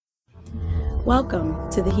Welcome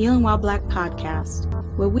to the Healing While Black podcast,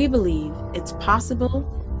 where we believe it's possible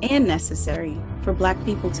and necessary for Black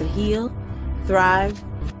people to heal, thrive,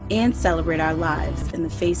 and celebrate our lives in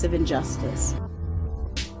the face of injustice.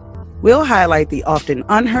 We'll highlight the often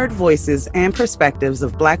unheard voices and perspectives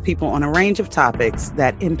of Black people on a range of topics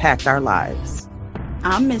that impact our lives.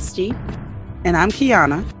 I'm Misty. And I'm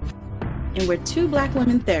Kiana. And we're two Black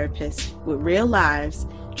women therapists with real lives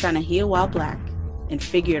trying to heal while Black and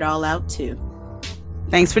figure it all out too.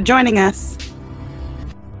 Thanks for joining us.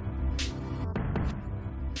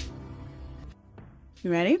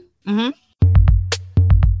 You ready? Mm-hmm.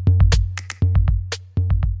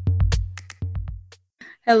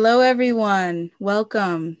 Hello, everyone.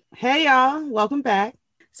 Welcome. Hey, y'all. Welcome back.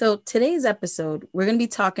 So today's episode, we're going to be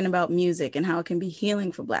talking about music and how it can be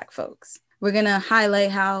healing for Black folks. We're going to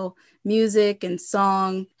highlight how music and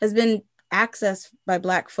song has been accessed by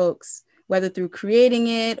Black folks, whether through creating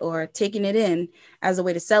it or taking it in as a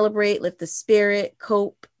way to celebrate, lift the spirit,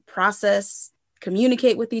 cope, process,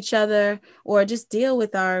 communicate with each other, or just deal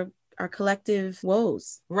with our collective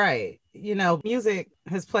woes. Right. You know, music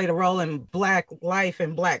has played a role in Black life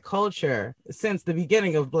and Black culture since the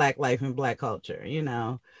beginning of Black life and Black culture. You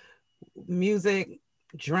know, music,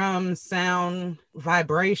 drums, sound,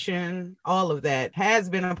 vibration, all of that has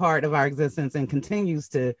been a part of our existence and continues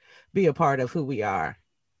to be a part of who we are.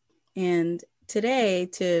 And today,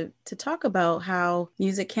 to talk about how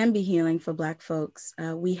music can be healing for Black folks,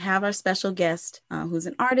 we have our special guest who's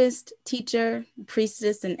an artist, teacher,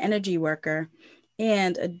 priestess, and energy worker,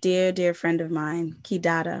 and a dear, dear friend of mine,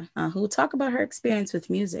 Kidada, who will talk about her experience with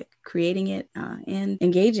music, creating it and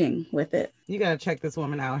engaging with it. You got to check this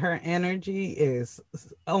woman out. Her energy is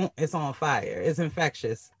on fire. It's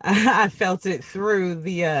infectious. I felt it through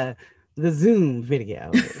the Zoom video.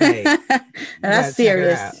 Like, that's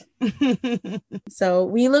serious. So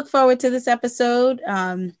we look forward to this episode.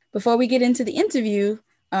 Before we get into the interview,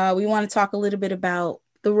 we want to talk a little bit about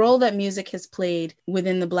the role that music has played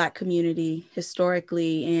within the Black community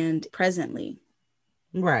historically and presently.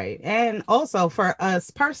 Right. And also for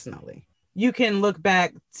us personally, you can look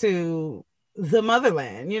back to the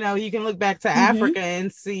motherland. You know, you can look back to Africa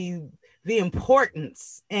and see the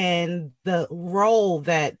importance and the role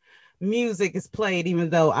that music is played,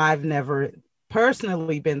 even though I've never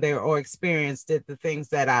personally been there or experienced it. The things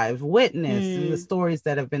that I've witnessed and the stories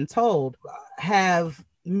that have been told have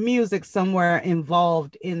music somewhere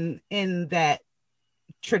involved in that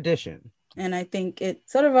tradition. And I think it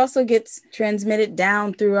sort of also gets transmitted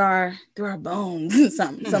down through our bones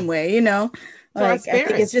some way, you know. Like I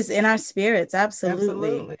think it's just in our spirits.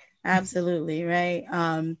 Absolutely, right.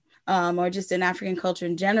 Or just in African culture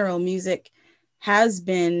in general, music has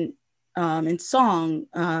been and song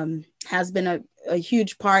has been a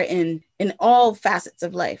huge part in all facets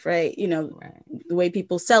of life, right? You know, the way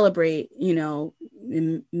people celebrate, you know,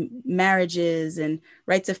 in marriages and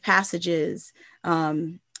rites of passages.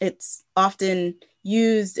 It's often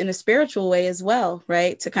used in a spiritual way as well,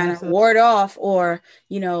 right? To kind of ward off or,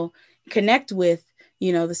 you know, connect with,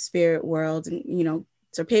 you know, the spirit world and, you know,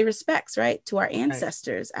 to pay respects, right, to our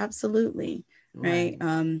ancestors. Absolutely. Right.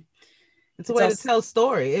 It's a way to tell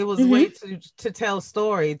story. It was a way to tell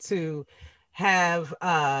story, to have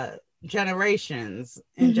generations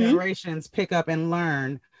and generations pick up and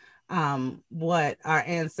learn what our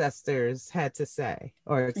ancestors had to say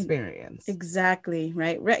or experience. Exactly.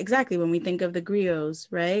 Right. Exactly. When we think of the griots,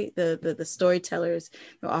 right, the storytellers,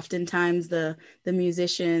 oftentimes the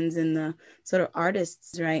musicians and the sort of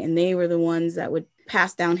artists, right, and they were the ones that would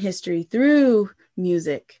pass down history through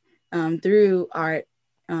music, through art,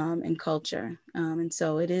 and culture. And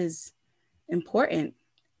so it is important.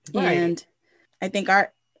 Right. And I think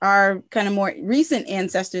our kind of more recent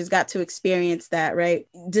ancestors got to experience that, right?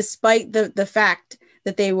 Despite the fact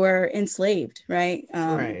that they were enslaved, right?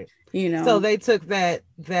 Right. You know, so they took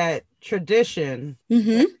that tradition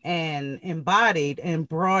and embodied and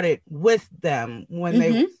brought it with them when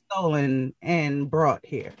they were stolen and brought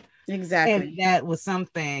here. Exactly. And that was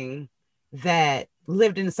something that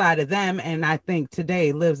lived inside of them, and I think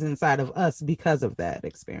today lives inside of us because of that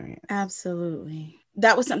experience. Absolutely.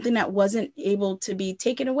 That was something that wasn't able to be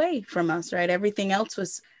taken away from us, right? Everything else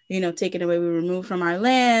was, you know, taken away. We were removed from our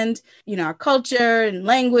land, you know, our culture and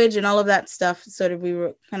language and all of that stuff. Sort of, we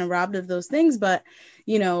were kind of robbed of those things, but,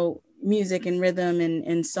 you know, music and rhythm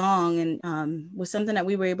and song and was something that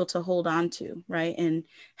we were able to hold on to, right? And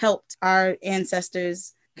helped our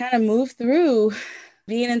ancestors kind of move through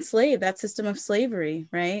being enslaved, that system of slavery,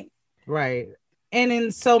 right? Right. And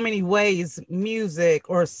in so many ways, music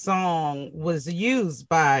or song was used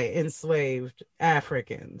by enslaved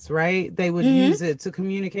Africans, right? They would Mm-hmm. use it to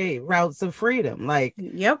communicate routes of freedom. Like,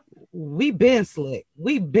 Yep. we been slick.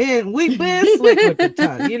 We been slick with the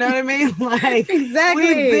tongue. You know what I mean? Like, we've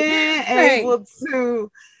Exactly. been Right. able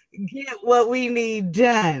to get what we need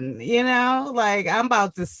done. You know, like, I'm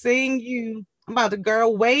about to sing you. I'm about to,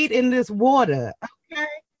 girl, wade in this water. Okay,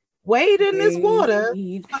 wade in this water.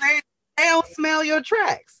 Wait. So they don't smell your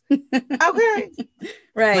tracks. Okay,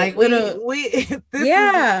 Right. like, Little. we this is,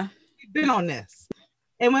 Yeah. we've been on this.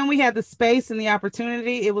 And when we had the space and the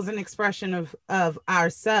opportunity, it was an expression of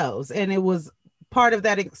ourselves, and it was part of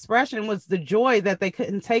that expression was the joy that they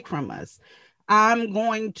couldn't take from us. I'm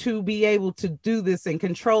going to be able to do this and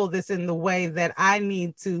control this in the way that I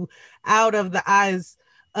need to, out of the eyes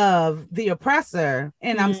of the oppressor,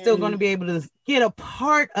 and I'm still going to be able to get a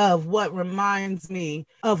part of what reminds me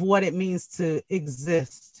of what it means to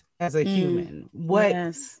exist as a human, what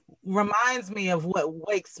Yes. reminds me of what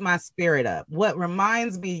wakes my spirit up, what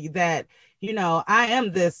reminds me that, you know, I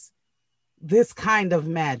am this kind of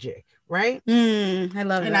magic, right? I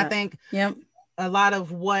love And that. I think Yep. a lot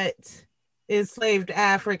of what enslaved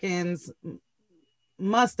Africans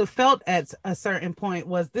must have felt at a certain point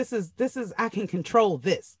was, this is I can control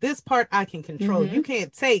this part, I can control. You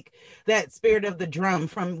can't take that spirit of the drum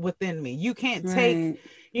from within me. You can't take,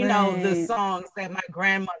 you know, the songs that my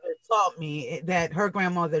grandmother taught me, that her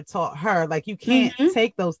grandmother taught her. Like, you can't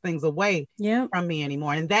take those things away from me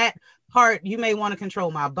anymore. And that part, you may want to control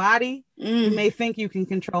my body, you may think you can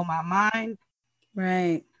control my mind,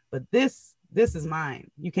 right, but this is mine.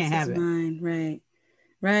 You can't have it. Mine.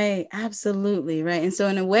 Right. Absolutely. Right. And so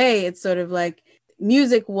in a way, it's sort of like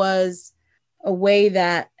music was a way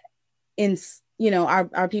that, in, you know,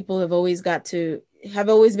 our people have always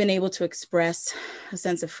been able to express a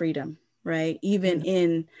sense of freedom, right? Even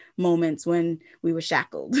in moments when we were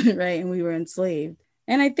shackled, right? And we were enslaved.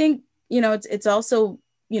 And I think, you know, it's also,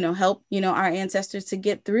 you know, help, you know, our ancestors to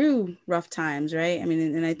get through rough times, right? I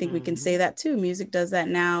mean, and I think we can say that too. Music does that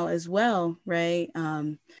now as well, right?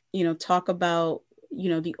 You know, talk about, you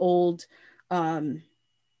know, the old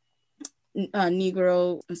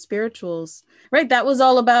Negro spirituals, right? That was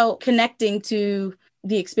all about connecting to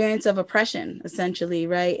the experience of oppression, essentially,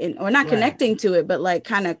 right? And or not connecting to it, but like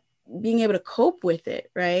kind of being able to cope with it,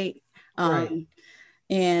 right? And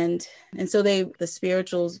so the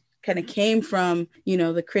spirituals kind of came from, you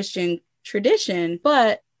know, the Christian tradition,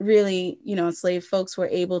 but really, you know, enslaved folks were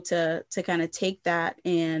able to kind of take that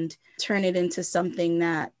and turn it into something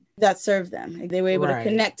that served them. They were able to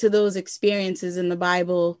connect to those experiences in the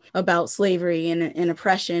Bible about slavery and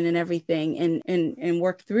oppression and everything, and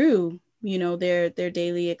work through, you know, their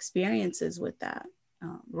daily experiences with that.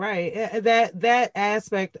 That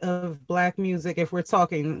aspect of Black music, if we're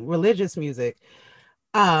talking religious music,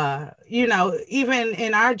 you know, even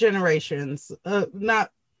in our generations,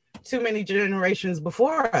 not too many generations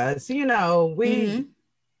before us, you know,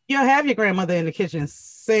 you'll have your grandmother in the kitchen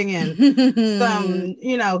singing some,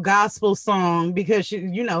 you know, gospel song, because she,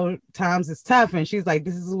 you know, times is tough, and she's like,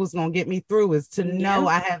 this is what's gonna get me through, is to know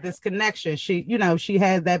I have this connection. She, you know, she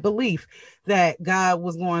had that belief that God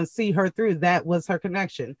was going to see her through. That was her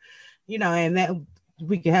connection, you know, and that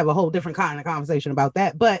we could have a whole different kind of conversation about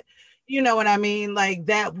that, but you know what I mean? Like,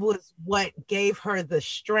 that was what gave her the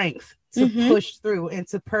strength to push through and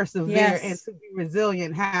to persevere and to be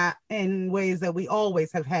resilient in ways that we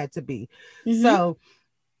always have had to be. So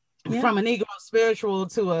from a Negro spiritual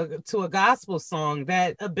to a gospel song,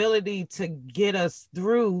 that ability to get us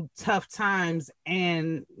through tough times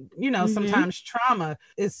and, you know, sometimes trauma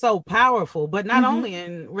is so powerful. But not only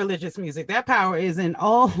in religious music, that power is in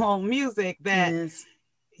all music. That,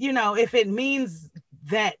 you know, if it means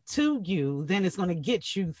that to you, then it's going to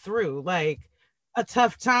get you through. Like, a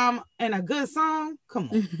tough time and a good song, come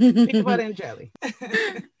on. Peanut butter and jelly.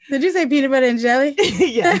 Did you say peanut butter and jelly?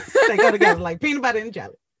 Yes, they go together, like peanut butter and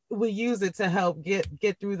jelly. We use it to help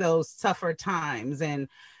get through those tougher times, and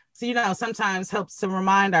so, you know, sometimes helps to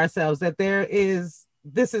remind ourselves that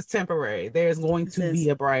this is temporary. There's going to be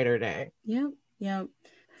a brighter day. Yep.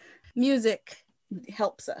 Music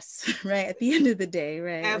helps us, right, at the end of the day,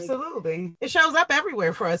 right? Absolutely. Like, it shows up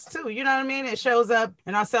everywhere for us too, you know what I mean? It shows up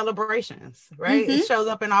in our celebrations, right? It shows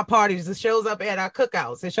up in our parties, it shows up at our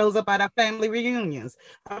cookouts, it shows up at our family reunions.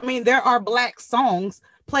 I mean, there are Black songs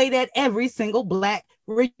played at every single Black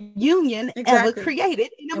reunion ever created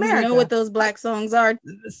in America. We know what those Black songs are.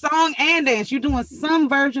 Song and dance. You're doing some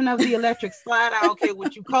version of the electric slide, I don't care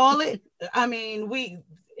what you call it. I mean,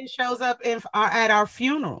 it shows up at our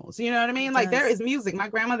funerals, you know what I mean? Like, there is music. My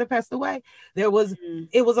grandmother passed away. It was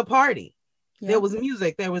a party. There was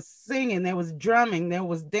music, there was singing, there was drumming, there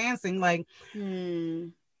was dancing. Like,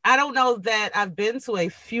 I don't know that I've been to a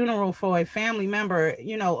funeral for a family member,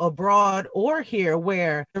 you know, abroad or here,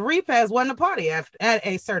 where the repast wasn't a party at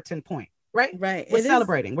a certain point, right? Right. We're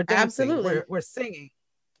celebrating, we're dancing, absolutely. we're singing.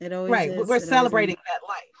 It always right. is. We're celebrating that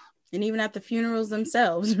life. And even at the funerals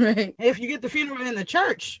themselves, right? If you get the funeral in the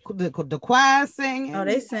church, the choir singing. Oh,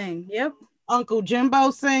 they sing. Yep. Uncle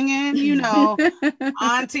Jimbo singing, you know,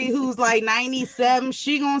 auntie who's like 97,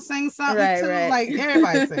 she gonna sing something too. Right. Like,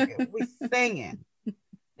 everybody singing. We singing.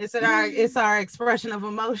 It's our expression of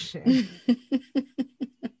emotion.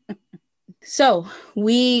 So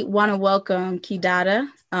we want to welcome Kidada,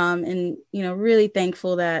 and, you know, really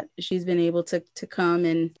thankful that she's been able to come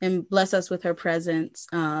and bless us with her presence,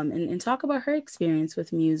 and talk about her experience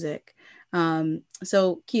with music.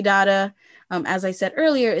 So Kidada, as I said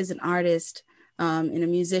earlier, is an artist, and a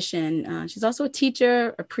musician. She's also a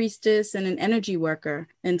teacher, a priestess, and an energy worker.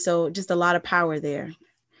 And so just a lot of power there.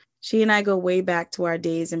 She and I go way back to our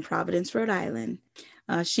days in Providence, Rhode Island.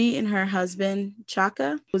 She and her husband,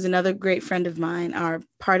 Chaka, who's another great friend of mine, are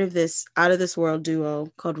part of this out of this world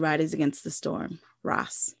duo called Riders Against the Storm,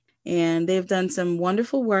 RAS. And they've done some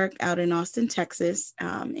wonderful work out in Austin, Texas.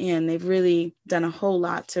 And they've really done a whole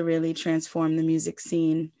lot to really transform the music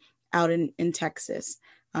scene out in Texas.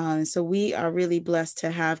 So we are really blessed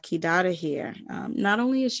to have Kidada here. Not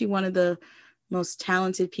only is she one of the most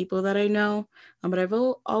talented people that I know, but I've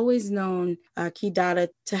always known Kidada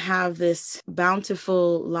to have this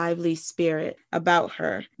bountiful, lively spirit about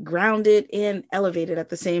her, grounded and elevated at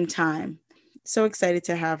the same time. So excited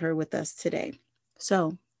to have her with us today.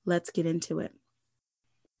 So let's get into it.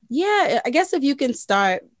 Yeah, I guess if you can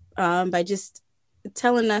start by just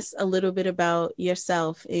telling us a little bit about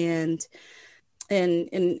yourself and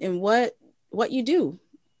what you do.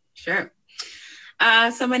 Sure.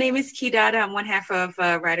 So my name is Kidada. I'm one half of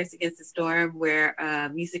Riders Against the Storm. We're a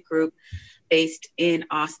music group based in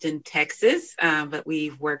Austin, Texas, but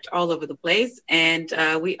we've worked all over the place. And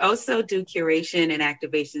we also do curation and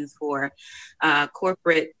activations for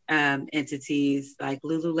corporate entities like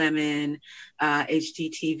Lululemon,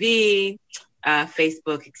 HGTV,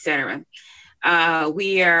 Facebook, etc.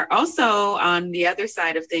 We are also, on the other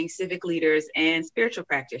side of things, civic leaders and spiritual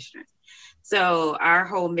practitioners. So our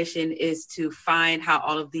whole mission is to find how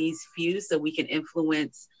all of these fuse so we can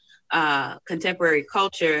influence contemporary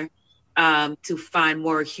culture to find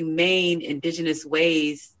more humane, indigenous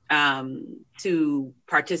ways to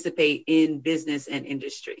participate in business and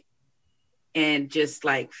industry and just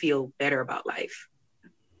like feel better about life.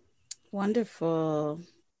 Wonderful.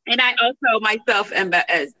 And I also myself am,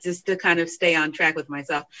 just to kind of stay on track with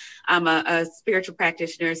myself, I'm a spiritual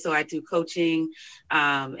practitioner. So I do coaching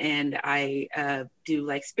and I do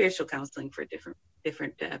like spiritual counseling for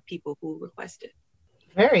different people who request it.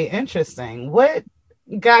 Very interesting. What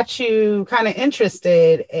got you kind of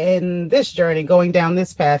interested in this journey, going down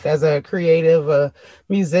this path as a creative, a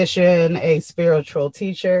musician, a spiritual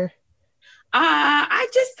teacher? I've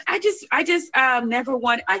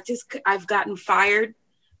gotten fired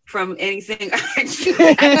from anything. Let's keep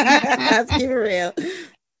it real.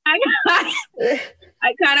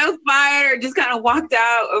 I kind of fired or just kind of walked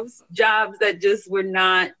out of jobs that just were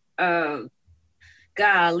not,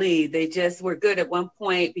 golly, they just were good at one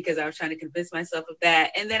point because I was trying to convince myself of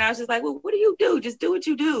that. And then I was just like, well, what do you do? Just do what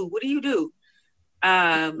you do. What do you do?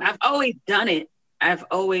 I've always done it. I've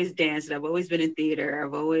always danced. I've always been in theater.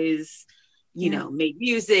 I've always, made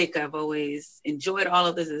music. I've always enjoyed all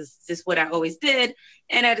of this. Is just what I always did.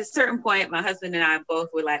 And at a certain point, my husband and I both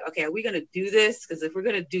were like, okay, are we going to do this? Because if we're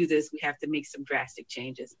going to do this, we have to make some drastic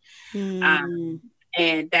changes. And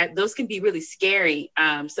that those can be really scary.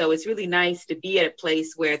 So it's really nice to be at a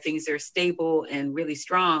place where things are stable and really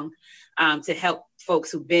strong to help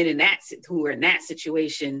folks who are in that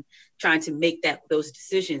situation, trying to make those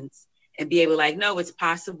decisions and be able to like, no, it's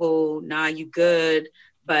possible. Nah, you good.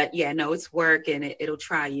 But yeah, no, it's work and it'll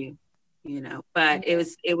try you, but it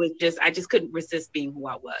was just, I just couldn't resist being who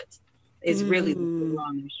I was. It's really the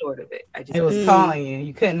long and short of it. It was calling you.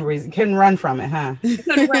 You couldn't run from it, huh?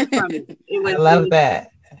 Couldn't run from it. I love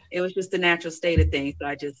that. It was just the natural state of things. So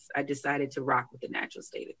I decided to rock with the natural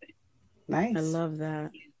state of things. Nice. I love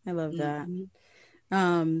that.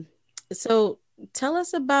 So tell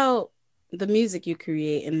us about the music you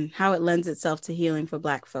create and how it lends itself to healing for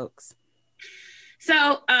Black folks.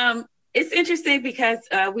 So it's interesting because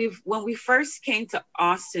when we first came to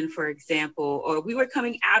Austin, for example, or we were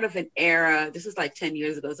coming out of an era, this was like 10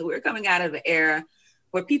 years ago. So we were coming out of an era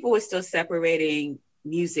where people were still separating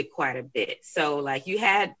music quite a bit. So like you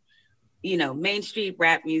had Main Street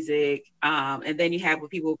rap music, and then you have what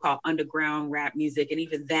people call underground rap music, and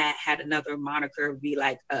even that had another moniker, would be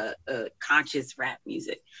like a conscious rap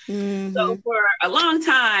music. Mm-hmm. So for a long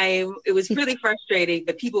time, it was really frustrating,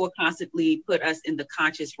 but people would constantly put us in the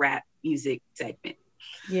conscious rap music segment.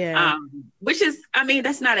 Yeah. Which is, I mean,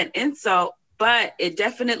 that's not an insult, but it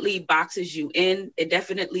definitely boxes you in. It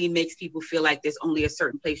definitely makes people feel like there's only a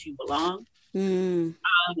certain place you belong. Mm.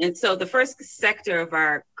 And so the first sector of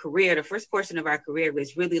our career, the first portion of our career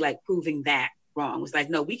was really like proving that wrong. It was like,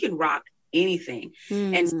 no, we can rock anything.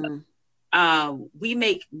 And so, we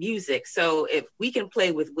make music. So if we can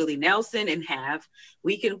play with Willie Nelson and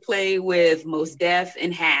we can play with Mos Def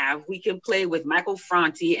and we can play with Michael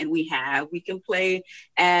Franti and we can play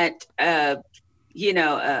at, a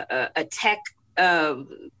tech,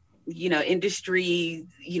 industry,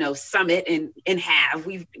 summit and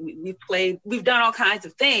we've done all kinds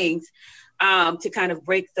of things to kind of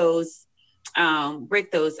break those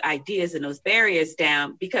ideas and those barriers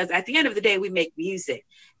down, because at the end of the day, we make music.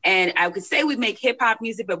 And I could say we make hip hop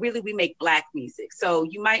music, but really we make Black music. So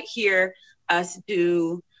you might hear us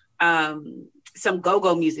do some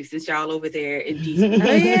go-go music, since y'all over there in DC.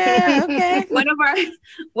 Oh yeah, okay.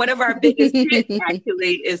 One of our biggest hits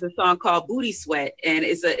actually is a song called Booty Sweat, and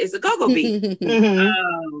it's a go-go beat.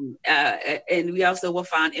 And we also will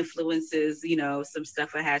find influences, some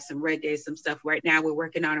stuff. I had some reggae, some stuff. Right now we're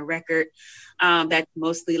working on a record that's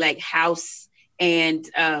mostly like house and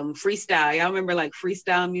freestyle. Y'all remember like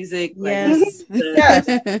freestyle music? Yes.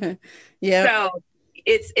 Like, yeah. So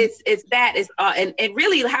it's that is and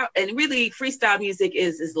really freestyle music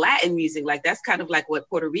is Latin music. Like that's kind of like what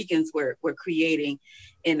Puerto Ricans were creating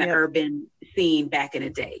in the urban scene back in the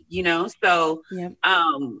day, So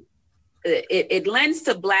it lends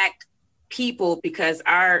to Black people because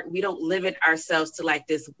we don't limit ourselves to like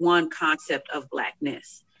this one concept of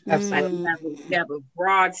Blackness. Like we have a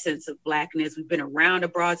broad sense of Blackness. We've been around a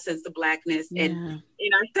broad sense of Blackness, and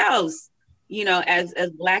in ourselves, as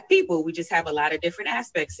Black people, we just have a lot of different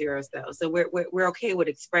aspects to ourselves. So we're okay with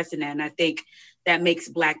expressing that, and I think that makes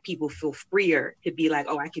Black people feel freer to be like,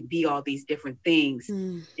 oh, I can be all these different things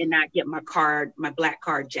and not get my Black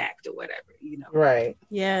card jacked or whatever. Right.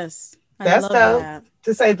 Yes, that's dope, that.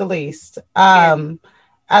 to say the least.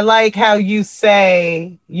 I like how you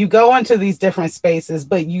say you go into these different spaces,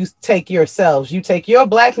 but you take your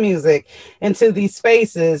Black music into these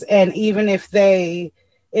spaces. And even if they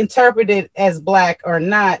interpret it as Black or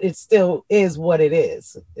not, it still is what it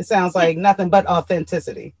is. It sounds like nothing but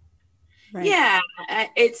authenticity. Right. Yeah.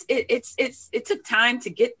 It took time to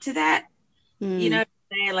get to that. You know what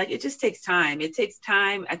I'm saying? Like, it just takes time. It takes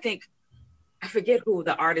time. I think, I forget who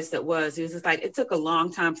the artist that was. It was just like, it took a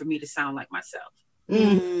long time for me to sound like myself.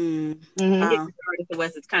 Wow.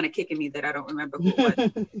 It's kind of kicking me that I don't remember who it was.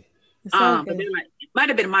 But then it might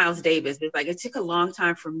have been Miles Davis. It's like it took a long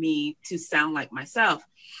time for me to sound like myself.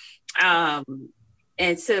 And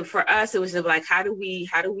so for us, it was just like, how do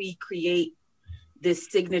we create this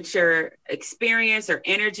signature experience or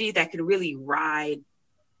energy that can really ride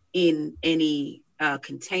in any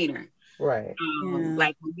container? Right.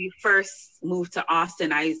 Like when we first moved to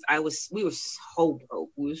Austin, we were so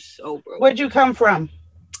broke. Where'd you come from?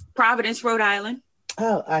 Providence, Rhode Island.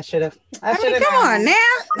 Oh, I should have. Come on now.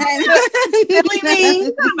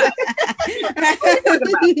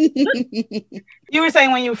 You were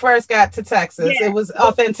saying when you first got to Texas, it was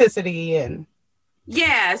authenticity and.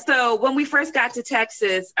 Yeah. So when we first got to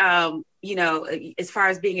Texas, as far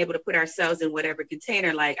as being able to put ourselves in whatever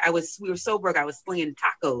container, like we were so broke, I was slinging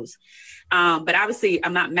tacos. But obviously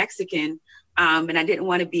I'm not Mexican. And I didn't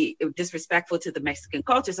want to be disrespectful to the Mexican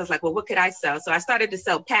culture. So I was like, well, what could I sell? So I started to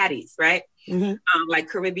sell patties, right? Like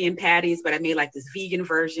Caribbean patties, but I made like this vegan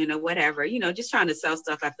version or whatever, just trying to sell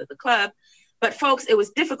stuff after the club. But folks, it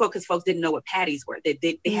was difficult because folks didn't know what patties were.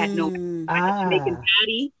 They had no Jamaican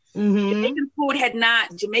patty. Jamaican food had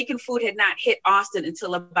not hit Austin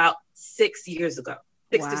until about 6 years ago,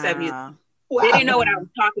 6 to 7 years ago. Wow. They didn't know what I was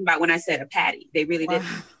talking about when I said a patty. They really didn't.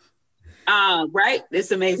 Right?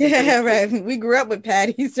 It's amazing. Yeah, right. We grew up with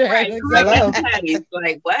patties, right? Patties.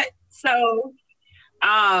 Like what? So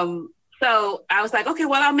I was like, okay,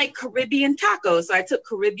 well, I'll make Caribbean tacos. So I took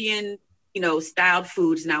Caribbean, styled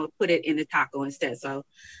foods, and I would put it in the taco instead. So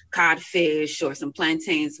codfish or some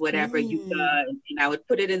plantains, whatever and I would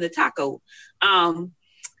put it in the taco.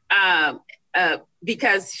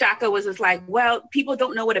 Because Shaka was just like, well, people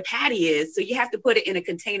don't know what a patty is, so you have to put it in a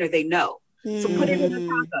container they know. So put it in a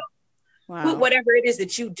taco. Wow. Put whatever it is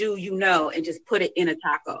that you do, and just put it in a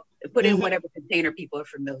taco. Put it in whatever container people are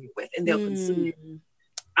familiar with, and they'll consume it.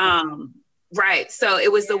 Right. So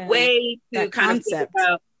it was a way to kind of think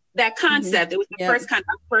about, that concept. It was the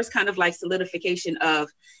first kind of like solidification of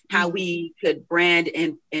how we could brand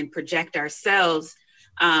and project ourselves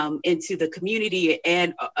into the community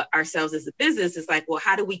and ourselves as a business. Is like, well,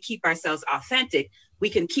 how do we keep ourselves authentic? We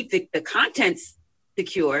can keep the contents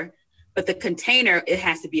secure, but the container, it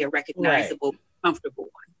has to be a recognizable, comfortable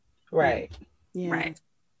one. Right. Yeah. Right.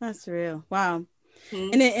 That's real. Wow.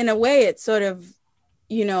 And in a way, it's sort of,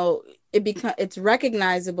 you know, it's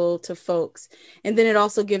recognizable to folks, and then it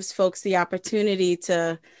also gives folks the opportunity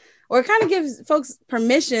to, or kind of gives folks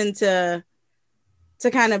permission to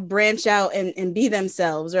kind of branch out and be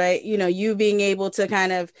themselves, right? You know, you being able to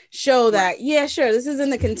kind of show that, yeah, sure, this is in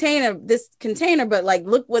this container, but like,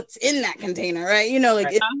 look what's in that container, right? You know, like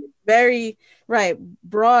it's very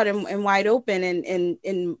broad and wide open, and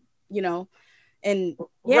you know, and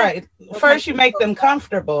right. First, you make them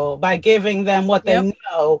comfortable by giving them what they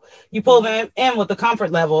know. You pull them in with the comfort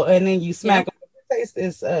level, and then you smack them. Taste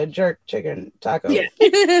this jerk chicken taco. Yeah.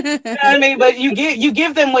 You know what I mean? But you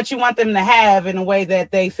give them what you want them to have in a way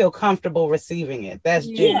that they feel comfortable receiving it. That's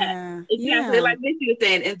exactly like Missy was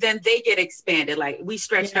saying, and then they get expanded. Like we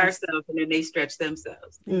stretched ourselves, and then they stretch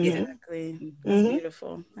themselves. Exactly. That's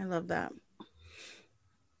beautiful. I love that.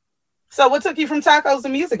 So what took you from tacos to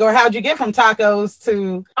music, or how'd you get from tacos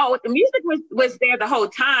to? Oh, the music was there the whole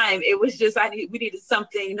time. It was just we needed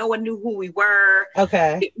something. No one knew who we were.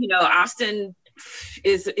 Okay. You know, Austin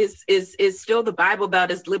is still the Bible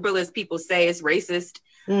Belt, as liberal as people say. It's racist.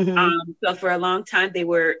 So for a long time, they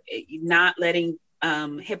were not letting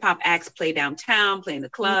hip hop acts play downtown, play in the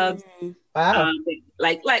clubs. Wow.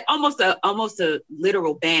 Like almost a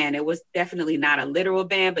literal ban. It was definitely not a literal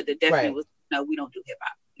ban, but the definitely was no, we don't do hip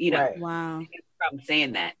hop. You know, wow. I'm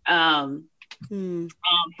saying that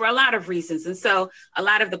for a lot of reasons. And so a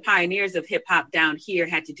lot of the pioneers of hip hop down here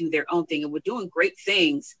had to do their own thing, and were doing great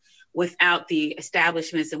things without the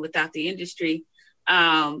establishments and without the industry.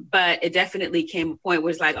 But it definitely came a point where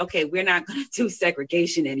it's like, okay, we're not going to do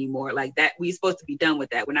segregation anymore. Like that, we're supposed to be done with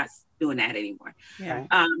that. We're not doing that anymore. Yeah.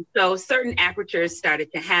 So certain apertures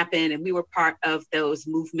started to happen, and we were part of those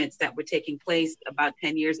movements that were taking place about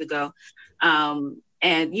 10 years ago.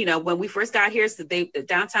 And, you know, when we first got here, so the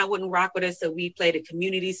downtown wouldn't rock with us. So we played at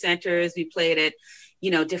community centers. We played at, you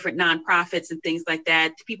know, different nonprofits and things like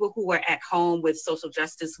that. People who were at home with social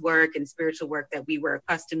justice work and spiritual work that we were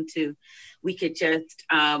accustomed to, we could just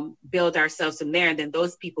build ourselves from there. And then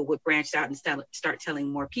those people would branch out and start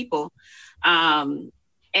telling more people.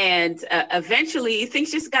 And eventually things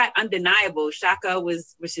just got undeniable. Shaka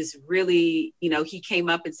was just really, you know, he came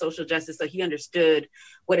up in social justice, so he understood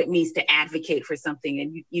what it means to advocate for something,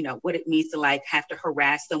 and you know what it means to like have to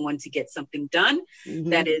harass someone to get something done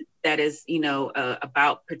that is you know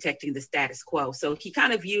about protecting the status quo. So he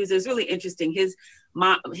kind of used, it was really interesting, his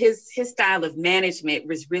style of management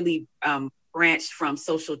was really branched from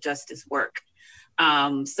social justice work.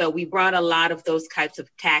 So we brought a lot of those types of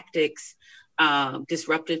tactics,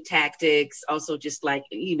 disruptive tactics, also just like,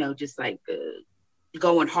 you know, just like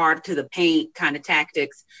going hard to the paint kind of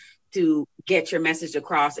tactics to get your message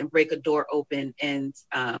across and break a door open and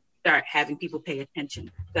start having people pay attention.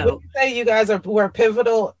 So would you say you guys were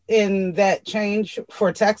pivotal in that change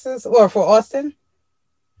for Texas or for Austin?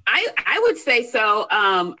 I would say so.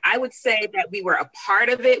 I would say that we were a part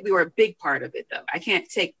of it. We were a big part of it, though. We can't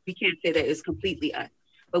say that it's completely us,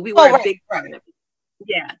 but we were a big part of it.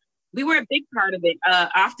 Yeah. We were a big part of it.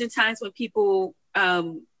 Oftentimes when people,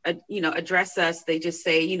 you know, address us, they just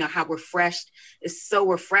say, you know, how refreshed. It's so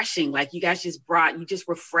refreshing. Like you guys just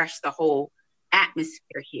refreshed the whole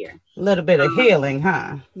atmosphere here. A little bit of healing,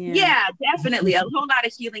 huh? Yeah, definitely. A whole lot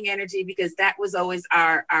of healing energy, because that was always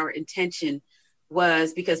our intention,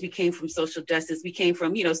 was because we came from social justice. We came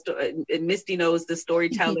from, you know, Misty knows the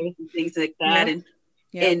storytellers and things like that. And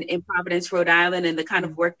in Providence, Rhode Island, and the kind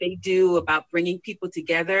of work they do about bringing people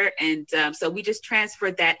together. And so we just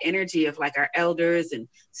transferred that energy of like our elders and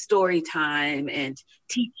story time and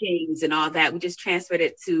teachings and all that. We just transferred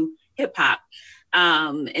it to hip hop.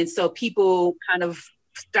 And so people kind of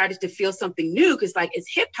started to feel something new, because like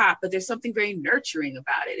it's hip hop, but there's something very nurturing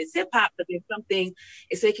about it. It's hip hop, but there's something,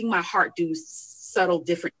 it's making my heart do subtle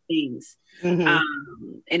different things.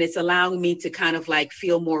 And it's allowing me to kind of like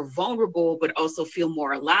feel more vulnerable, but also feel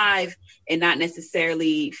more alive, and not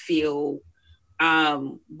necessarily feel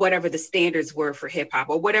whatever the standards were for hip hop,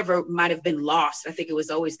 or whatever might have been lost. I think it was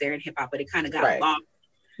always there in hip hop, but it kind of got lost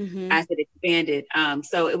as it expanded.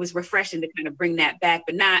 So it was refreshing to kind of bring that back,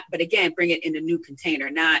 but again, bring it in a new container,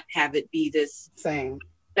 not have it be this same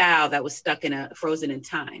style that was frozen in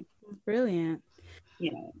time. Brilliant.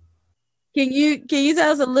 You know. Can you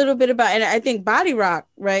tell us a little bit about, and I think Body Rock,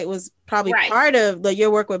 right, was probably part of your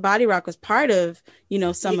work with Body Rock was part of,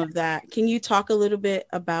 some of that. Can you talk a little bit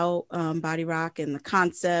about Body Rock and the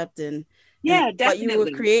concept and what you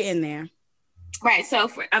were creating there? Right. So,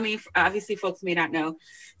 obviously folks may not know.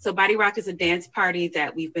 So Body Rock is a dance party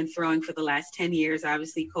that we've been throwing for the last 10 years.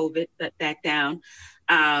 Obviously COVID shut that down.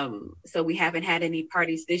 So we haven't had any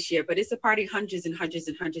parties this year, but it's a party hundreds and hundreds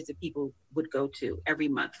and hundreds of people would go to every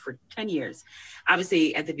month for 10 years.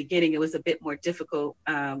 Obviously at the beginning, it was a bit more difficult.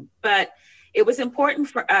 But it was important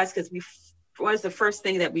for us because was the first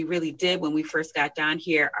thing that we really did when we first got down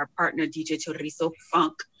here. Our partner, DJ Chorizo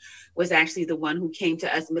Funk, was actually the one who came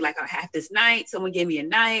to us and be like, I have this night. Someone gave me a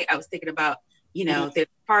night. I was thinking about, the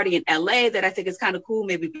party in LA that I think is kind of cool.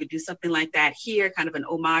 Maybe we could do something like that here, kind of an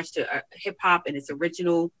homage to hip hop in its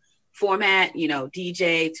original format,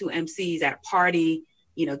 DJ, 2 MCs at a party,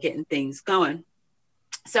 getting things going.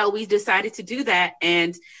 So we decided to do that.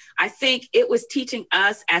 And I think it was teaching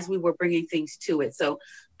us as we were bringing things to it. So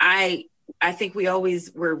I think we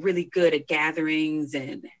always were really good at gatherings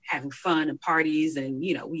and having fun and parties. And,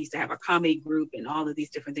 we used to have a comedy group and all of these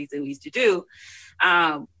different things that we used to do.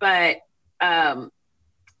 But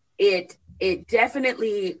it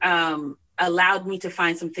definitely allowed me to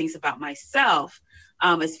find some things about myself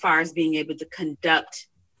as far as being able to conduct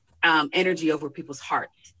energy over people's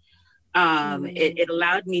hearts. It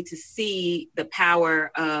allowed me to see the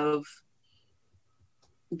power of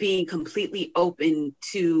being completely open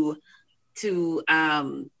to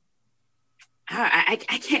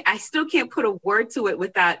I still can't put a word to it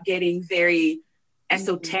without getting very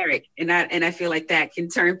esoteric, and I feel like that can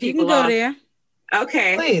turn people off. There.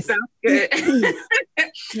 Okay, please. Sounds good.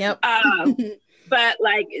 Yep. But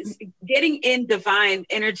like getting in divine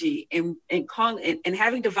energy and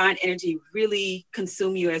having divine energy really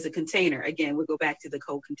consume you as a container. Again, we'll go back to the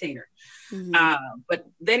cold container. But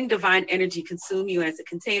letting divine energy consume you as a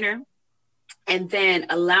container, and then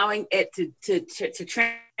allowing it to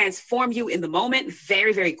transform you in the moment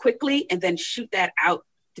very, very quickly, and then shoot that out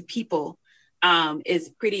to people is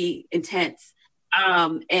pretty intense.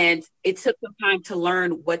 And it took some time to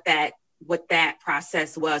learn what that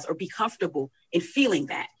process was, or be comfortable in feeling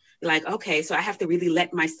that. Like, okay, so I have to really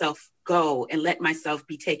let myself go and let myself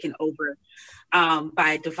be taken over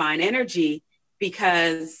by divine energy,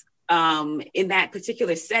 because in that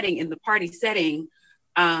particular setting, in the party setting,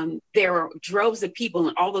 there are droves of people,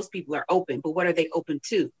 and all those people are open, but what are they open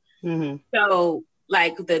to? So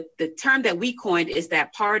like the term that we coined is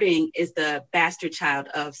that partying is the bastard child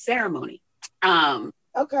of ceremony.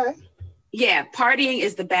 Okay. Yeah, partying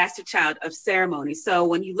is the bastard child of ceremony. So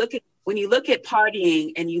when you look at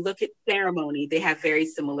partying and you look at ceremony, they have very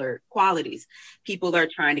similar qualities. People are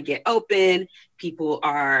trying to get open. People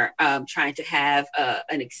are trying to have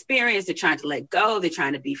an experience. They're trying to let go. They're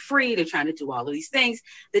trying to be free. They're trying to do all of these things.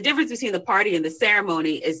 The difference between the party and the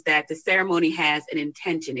ceremony is that the ceremony has an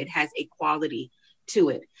intention. It has a quality to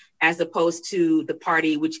it, as opposed to the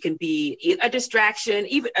party, which can be a distraction,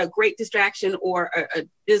 even a great distraction or a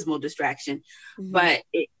dismal distraction. But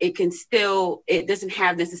it doesn't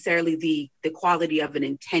have necessarily the quality of an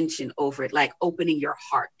intention over it, like opening your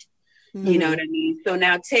heart. You know what I mean? So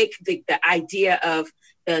now take the idea of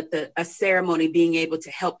a ceremony being able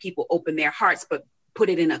to help people open their hearts, but put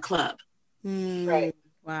it in a club. Right.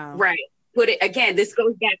 Wow. Right. Put it again. This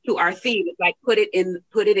goes back to our theme. It's like put it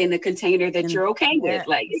in a container that you're okay with.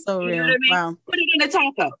 Like, so real. Know what I mean? Wow. Put it in a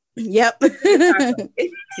taco. Yep.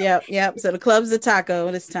 Yep. So the club's a taco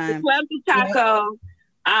this time. The club's a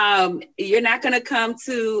taco. You're not going to come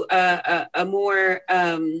to a more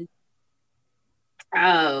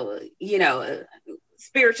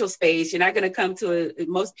spiritual space. You're not going to come to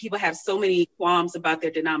most people have so many qualms about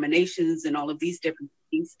their denominations and all of these different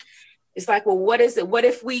things. It's like, well, what is it? What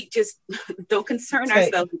if we just don't concern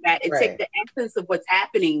ourselves with that and take the essence of what's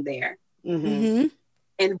happening there and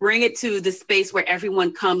bring it to the space where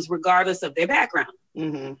everyone comes regardless of their background.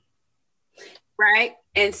 Right.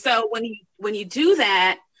 And so when you do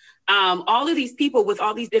that, all of these people with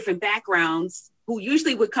all these different backgrounds who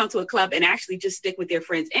usually would come to a club and actually just stick with their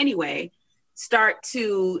friends anyway, start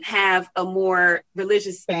to have a more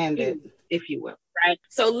religious standard, if you will. Right.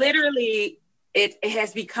 So literally, it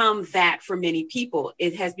has become that for many people.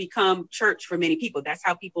 It has become church for many people. That's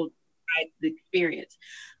how people had the experience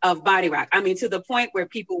of Body Rock. I mean, to the point where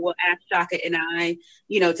people will ask Shaka and I,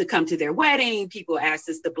 to come to their wedding. People ask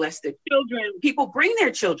us to bless their children. People bring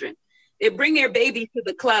their children. They bring their babies to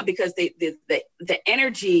the club because the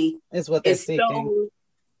energy is what they're seeking.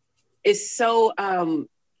 It's so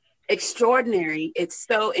extraordinary. It's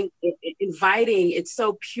so inviting. It's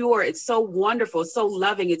so pure. It's so wonderful. So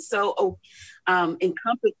loving. It's so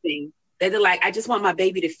encompassing that they're like, I just want my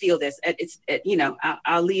baby to feel this.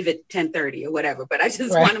 I'll leave at 10:30 or whatever, but I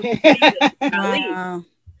just want them to feel it. I'll leave.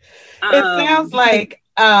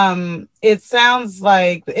 It sounds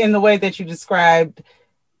like in the way that you described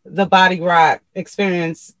the body rock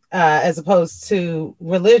experience, as opposed to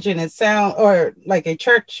religion, or like a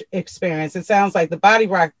church experience. It sounds like the body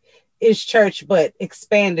rock is church, but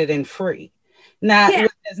expanded and free, not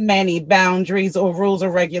with as many boundaries or rules or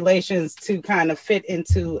regulations to kind of fit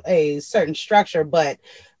into a certain structure, but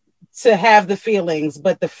to have the feelings,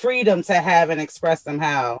 but the freedom to have and express them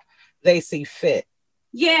how they see fit.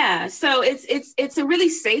 Yeah, so it's a really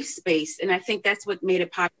safe space, and I think that's what made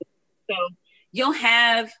it popular. So you'll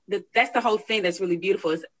have that's the whole thing that's really beautiful,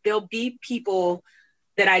 is there'll be people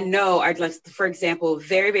that I know are, like, for example,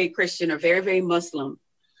 very, very Christian or very, very Muslim.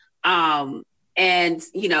 And,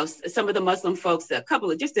 you know, some of the Muslim folks,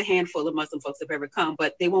 just a handful of Muslim folks have ever come,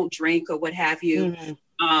 but they won't drink or what have you.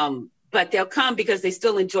 Mm-hmm. But they'll come because they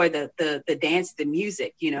still enjoy the dance, the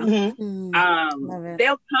music, you know. Mm-hmm.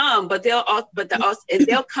 They'll come, but they'll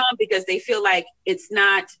come because they feel like it's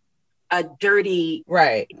not a dirty.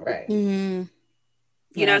 Right. Mm-hmm.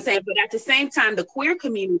 You know what I'm saying? But at the same time, the queer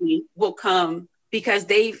community will come because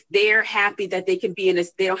they're happy that they can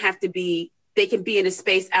be they can be in a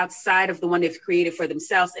space outside of the one they've created for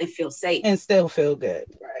themselves and feel safe. And still feel good.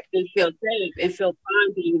 Right. And feel safe and feel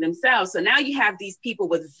fine being themselves. So now you have these people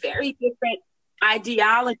with very different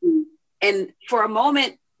ideologies. And for a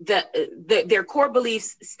moment, their core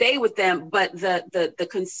beliefs stay with them, but the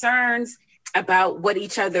concerns about what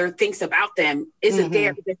each other thinks about them isn't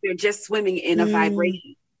there, because they're just swimming in a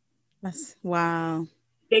vibration. Wow.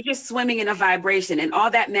 They're just swimming in a vibration, and all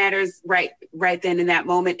that matters right then in that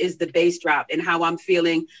moment is the bass drop and how I'm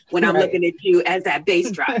feeling when I'm looking at you as that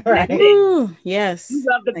bass drop. Ooh, yes. You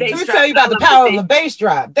love the bass drop. Let me tell you about the power of the bass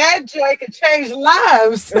drop. That joy can change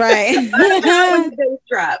lives. Right. The bass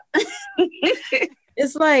drop.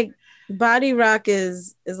 It's like body rock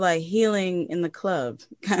is like healing in the club,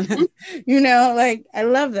 kind of. You know, like, I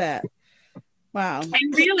love that. Wow.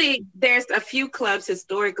 And really, there's a few clubs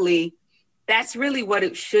historically. That's really what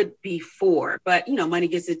it should be for. But, you know, money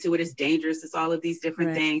gets into it. It's dangerous. It's all of these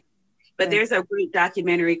different things. But there's a great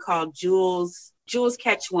documentary called Jules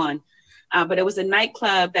Catch One. But it was a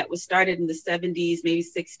nightclub that was started in the 70s, maybe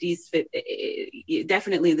 60s,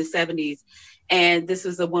 definitely in the 70s. And this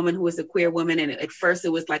was a woman who was a queer woman. And at first it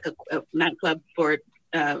was like a nightclub for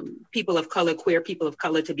people of color, queer people of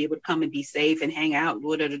color, to be able to come and be safe and hang out.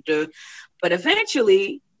 But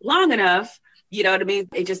eventually, long enough, you know what I mean?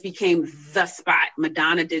 It just became the spot.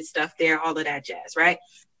 Madonna did stuff there, all of that jazz, right?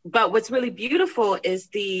 But what's really beautiful is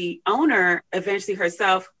the owner eventually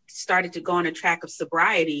herself started to go on a track of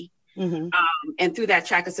sobriety. Mm-hmm. And through that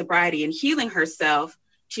track of sobriety and healing herself,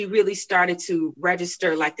 she really started to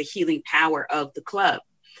register like the healing power of the club.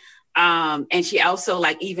 And she also,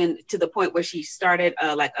 like, even to the point where she started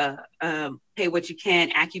like a pay what you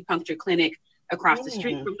can acupuncture clinic across the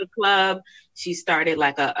street from the club. She started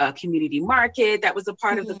like a community market that was a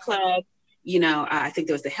part of the club. You know, I think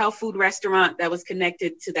there was the health food restaurant that was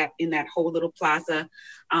connected to that in that whole little plaza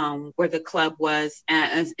where the club was.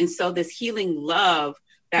 And so this healing love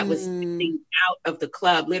that was coming out of the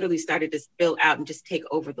club literally started to spill out and just take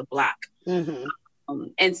over the block. Mm-hmm.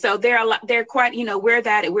 And so they're quite, you know, we're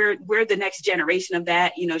the next generation of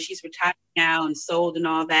that. You know, she's retired now and sold and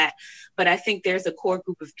all that. But I think there's a core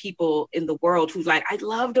group of people in the world who's like, I'd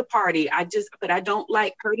love to party. But I don't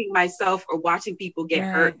like hurting myself or watching people get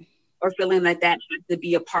hurt or feeling like that has to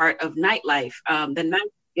be a part of nightlife. The night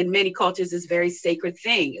in many cultures is a very sacred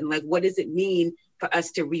thing. And like, what does it mean for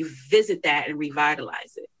us to revisit that and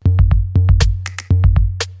revitalize it?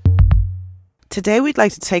 Today, we'd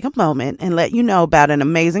like to take a moment and let you know about an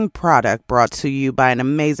amazing product brought to you by an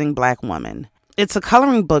amazing Black woman. It's a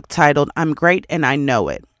coloring book titled I'm Great and I Know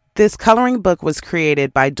It. This coloring book was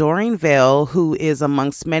created by Doreen Vale, who is,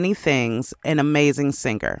 amongst many things, an amazing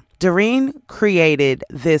singer. Doreen created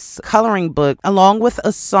this coloring book along with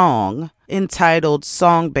a song entitled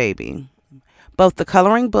Song Baby. Both the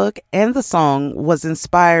coloring book and the song was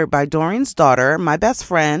inspired by Doreen's daughter, my best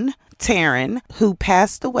friend, Taryn, who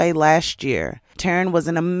passed away last year. Taryn was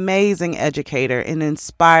an amazing educator and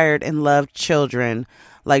inspired and loved children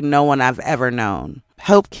like no one I've ever known.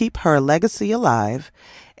 Help keep her legacy alive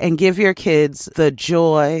and give your kids the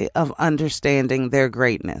joy of understanding their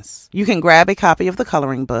greatness. You can grab a copy of the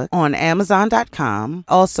coloring book on Amazon.com.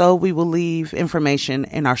 Also, we will leave information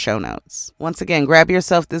in our show notes. Once again, grab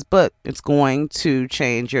yourself this book. It's going to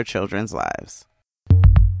change your children's lives.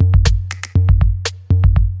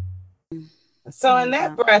 So in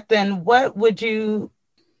that breath, then what would you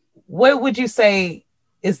say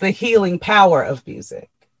is the healing power of music?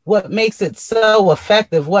 What makes it so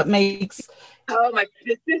effective? What makes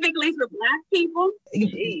specifically for Black people?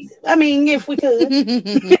 Jeez. I mean, if we could.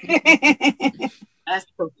 That's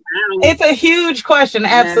profound. It's a huge question.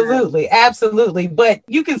 Absolutely. Absolutely. But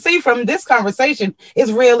you can see from this conversation,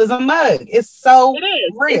 it's real as a mug. It's so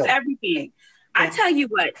real. It's everything. I tell you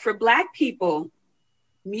what, for Black people,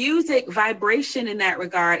 music vibration in that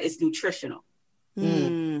regard is nutritional.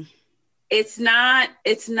 It's not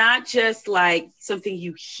just like something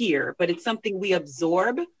you hear, but it's something we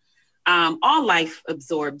absorb. All life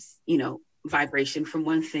absorbs, vibration from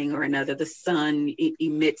one thing or another. The sun, it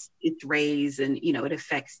emits its rays and, it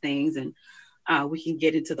affects things. And we can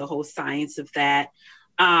get into the whole science of that.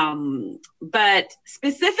 But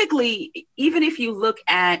specifically, even if you look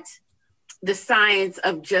at the science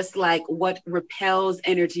of just like what repels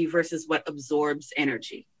energy versus what absorbs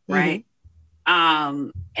energy, right?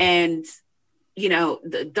 And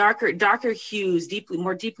the darker hues,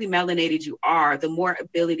 more deeply melanated you are, the more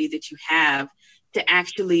ability that you have to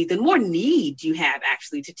actually, the more need you have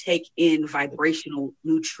actually to take in vibrational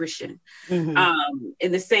nutrition. In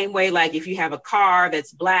the same way, like if you have a car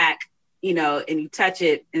that's Black, and you touch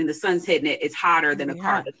it and the sun's hitting it, it's hotter than a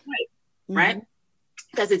car that's white, right?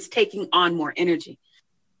 Because it's taking on more energy.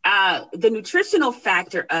 The nutritional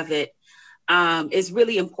factor of it is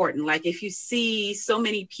really important. Like if you see so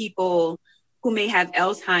many people who may have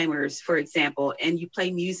Alzheimer's, for example, and you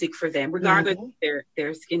play music for them, regardless of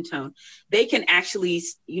their skin tone, they can actually,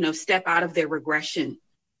 step out of their regression.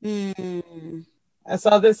 I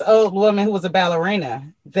saw this old woman who was a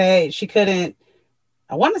ballerina. She couldn't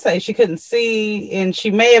see, and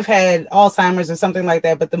she may have had Alzheimer's or something like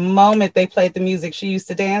that. But the moment they played the music she used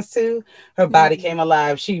to dance to, her body came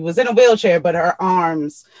alive. She was in a wheelchair, but her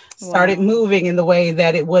arms started moving in the way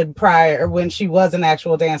that it would prior when she was an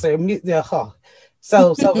actual dancer.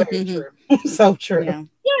 So very true. So true. Yeah.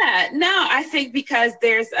 No, I think because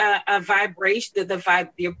there's a vibration,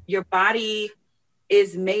 your body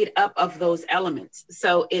is made up of those elements.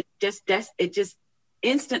 So it just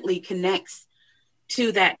instantly connects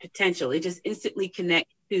to that potential. It just instantly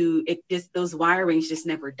connects to it. Just those wirings just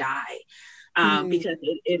never die, because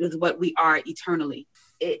it is what we are eternally.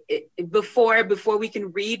 Before we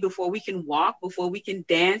can read, before we can walk, before we can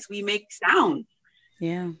dance, we make sound.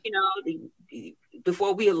 Yeah.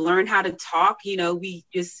 Before we learn how to talk, we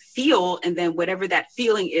just feel, and then whatever that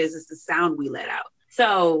feeling is the sound we let out.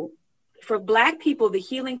 So for Black people, the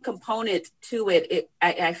healing component to it,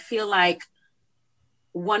 I feel like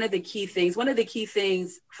one of the key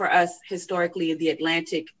things for us historically in the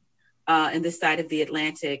Atlantic, in this side of the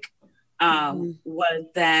Atlantic, was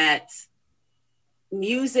that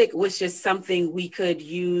music was just something we could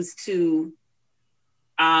use to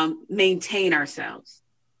maintain ourselves.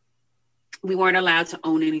 We weren't allowed to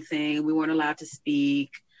own anything. We weren't allowed to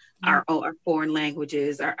speak our foreign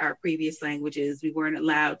languages, our previous languages. We weren't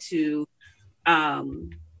allowed to,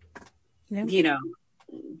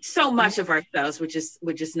 so much of ourselves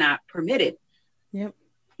were just not permitted.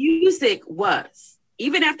 Music was,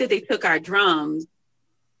 even after they took our drums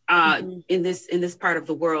in this part of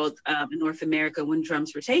the world, in North America, when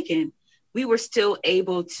drums were taken, we were still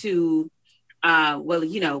able to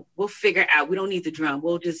we'll figure out, we don't need the drum,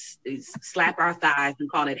 we'll just slap our thighs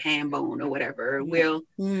and call it ham bone or whatever. We'll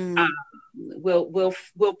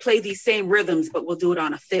play these same rhythms, but we'll do it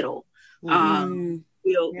on a fiddle.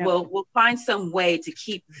 We'll find some way to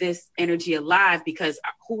keep this energy alive, because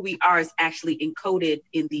who we are is actually encoded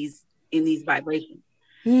in these vibrations.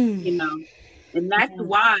 And that's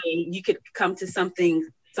why you could come to something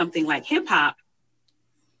like hip hop,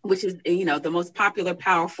 which is the most popular,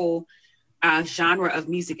 powerful genre of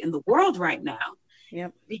music in the world right now.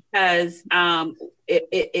 Because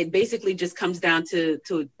it basically just comes down to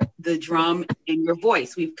the drum and your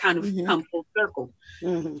voice. We've kind of come full circle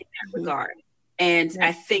in that regard. And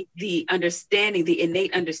I think the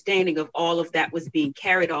innate understanding of all of that was being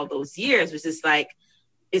carried all those years was just like,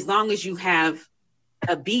 as long as you have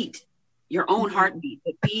a beat, your own heartbeat,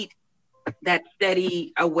 the beat, that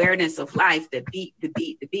steady awareness of life, the beat,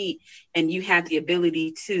 and you have the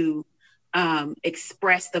ability to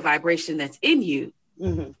express the vibration that's in you,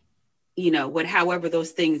 however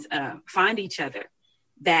those things find each other,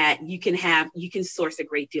 that you can source a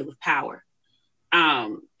great deal of power.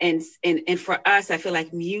 And for us, I feel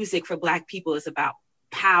like music for Black people is about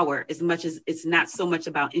power as much as it's not so much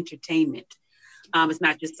about entertainment. It's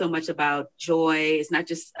not just so much about joy. It's not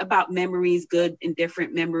just about memories, good and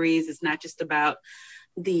different memories. It's not just about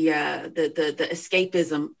the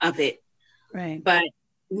escapism of it. Right. But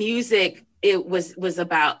music it was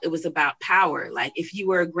about power. Like if you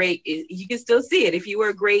were you can still see it. If you were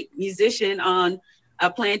a great musician on a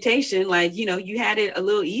plantation, like, you know, you had it a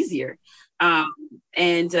little easier.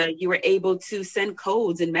 And you were able to send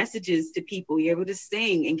codes and messages to people. You're able to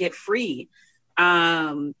sing and get free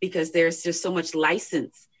because there's just so much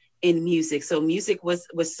license in music. So music was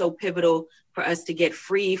so pivotal for us to get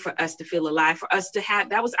free, for us to feel alive, for us to have,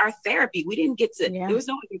 that was our therapy. We didn't get to, there was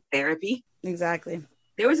no other therapy. Exactly.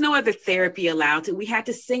 There was no other therapy allowed to, we had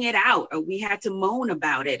to sing it out, or we had to moan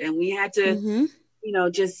about it. And we had to, you know,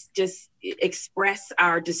 just express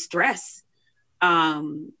our distress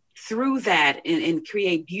through that and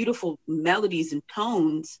create beautiful melodies and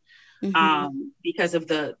tones because of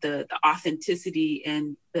the authenticity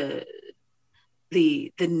and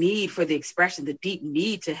the need for the expression, the deep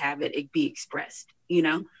need to have it be expressed, you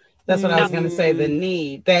know? That's what I was going to say.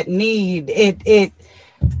 That need, it,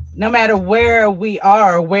 no matter where we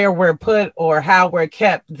are, where we're put or how we're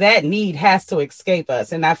kept, that need has to escape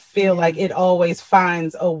us. And I feel like it always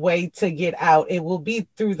finds a way to get out. It will be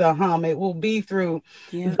through the hum. It will be through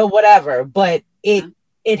the whatever, but it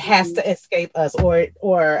has to escape us,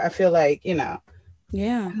 or I feel like, you know,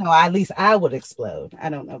 no, at least I would explode. I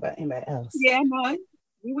don't know about anybody else. Yeah, no,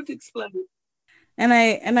 you would explode. And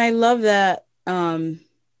I love that,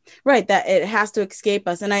 right, that it has to escape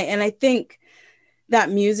us. And I think that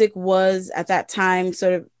music was at that time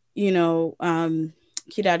sort of, you know,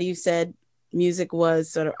 Kidada, you said music was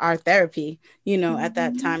sort of our therapy, you know, at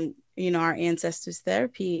that time, you know, our ancestors'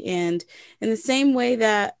 therapy. And in the same way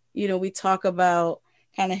that, you know, we talk about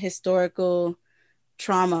kind of historical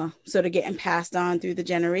trauma sort of getting passed on through the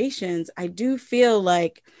generations, I do feel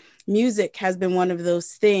like music has been one of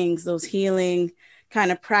those things, those healing kind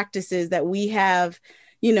of practices that we have,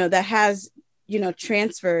 you know, that has, you know,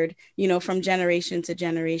 transferred, you know, from generation to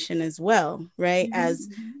generation as well, right? As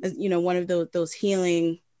you know, one of those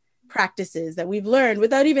healing practices that we've learned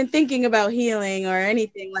without even thinking about healing or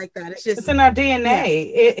anything like that. It's just, it's in our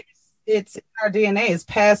DNA. It's in our DNA. It's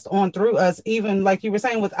passed on through us, even like you were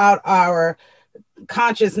saying, without our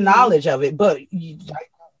conscious knowledge of it. But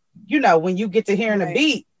you know, when you get to hearing a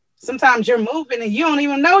beat, sometimes you're moving and you don't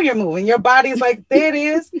even know you're moving. Your body's like, there it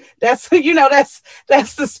is. That's, you know, that's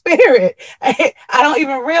the spirit. I don't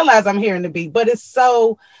even realize I'm hearing the beat, but it's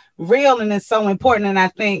so real and it's so important. And I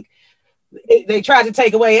think they tried to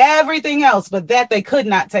take away everything else, but that they could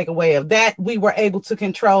not take away of that. We were able to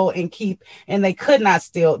control and keep, and they could not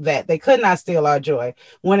steal that. They could not steal our joy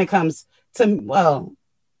when it comes to, well,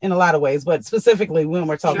 in a lot of ways, but specifically when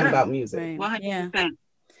we're talking about music. 100%.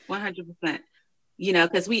 100%. You know,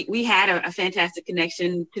 because we had a fantastic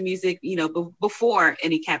connection to music, you know, before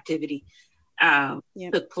any captivity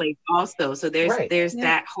took place also. So there's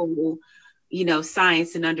that whole, you know,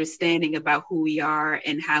 science and understanding about who we are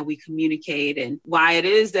and how we communicate and why it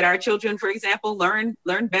is that our children, for example, learn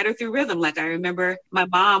better through rhythm. Like I remember my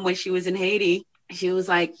mom, when she was in Haiti, she was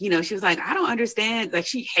like, I don't understand. Like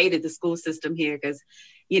she hated the school system here because,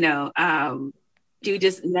 you know, she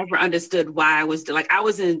just never understood why I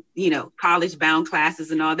was in, you know, college bound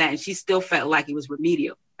classes and all that. And she still felt like it was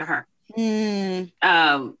remedial to her.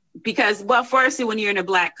 Because, well, firstly, when you're in a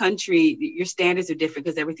Black country, your standards are different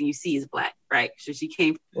because everything you see is Black, right? So she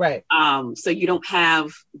came, so you don't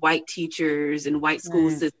have white teachers and white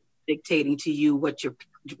school systems dictating to you what you're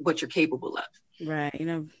capable of. Right. You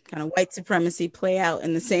know, kind of white supremacy play out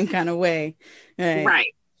in the same kind of way.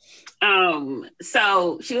 Right.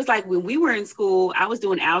 So she was like, when we were in school, I was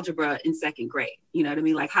doing algebra in second grade. You know what I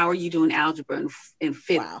mean? Like, how are you doing algebra in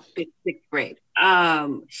sixth grade?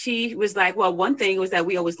 She was like, well, one thing was that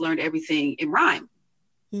we always learned everything in rhyme.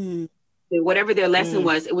 Whatever their lesson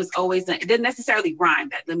was, it was always done. It didn't necessarily rhyme.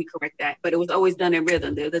 That, let me correct that, but it was always done in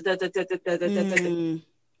rhythm.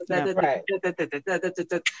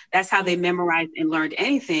 That's how they memorized and learned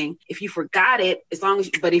anything. If you forgot it,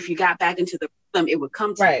 but if you got back into the rhythm, it would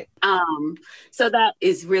come to you. So that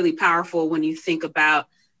is really powerful when you think about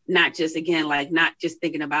not just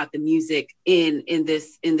thinking about the music in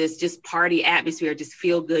this just party atmosphere, just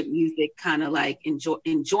feel good music, kind of like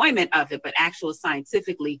enjoyment of it, but actual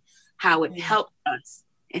scientifically how it helped us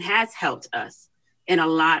and has helped us in a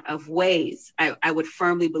lot of ways. I would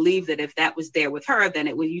firmly believe that if that was there with her, then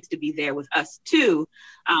it used to be there with us too,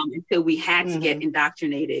 until we had to get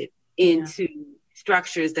indoctrinated into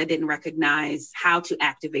structures that didn't recognize how to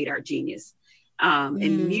activate our genius.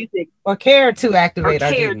 In music, or care to activate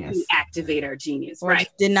our genius, or right?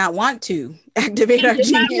 Did not want to activate our genius.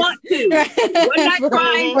 Did not want to. We're not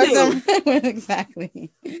trying to.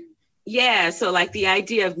 Exactly. Yeah, so like the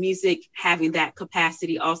idea of music having that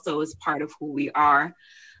capacity also is part of who we are.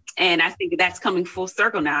 And I think that's coming full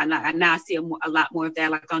circle now. And now I see a lot more of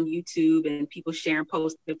that, like on YouTube, and people sharing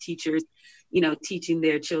posts of teachers, teaching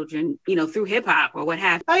their children, through hip hop or what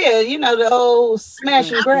have you. Oh yeah, the old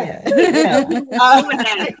smash and grab.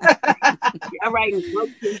 I'm writing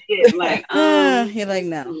books and shit. Like, you're like,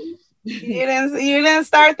 no. You didn't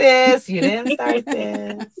start this. You didn't start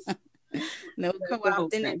this. No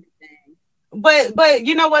co-opting anything. But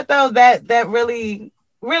you know what though, that really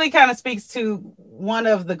kind of speaks to one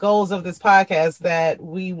of the goals of this podcast that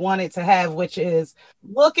we wanted to have, which is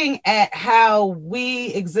looking at how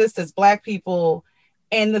we exist as Black people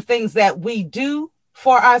and the things that we do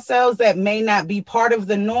for ourselves that may not be part of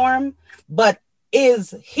the norm, but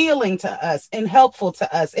is healing to us and helpful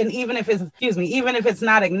to us. And even if it's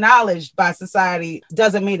not acknowledged by society,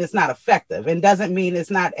 doesn't mean it's not effective, and doesn't mean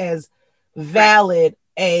it's not as valid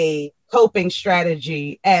a coping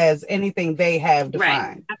strategy as anything they have defined.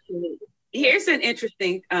 Right. Absolutely. Here's an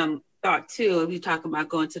interesting thought too. If you're talking about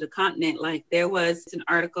going to the continent, like there was an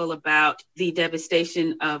article about the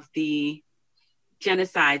devastation of the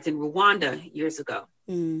genocides in Rwanda years ago.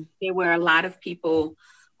 There were a lot of people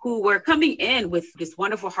who were coming in with this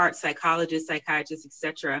wonderful heart, psychologists, psychiatrists,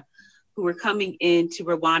 etc., who were coming into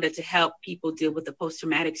Rwanda to help people deal with the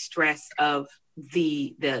post-traumatic stress of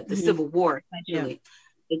the civil war, essentially,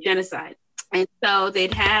 the genocide. And so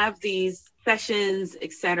they'd have these sessions,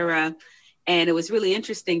 etc. And it was really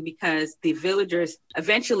interesting because the villagers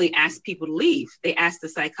eventually asked people to leave. They asked the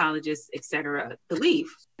psychologists, etc., to leave.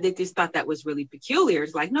 They just thought that was really peculiar.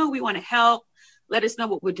 It's like, no, we want to help. Let us know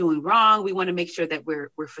what we're doing wrong. We want to make sure that we're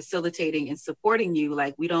facilitating and supporting you.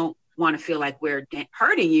 Like, we don't want to feel like we're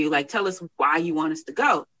hurting you. Like, tell us why you want us to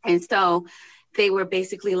go. And so they were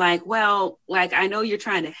basically like, well, like, I know you're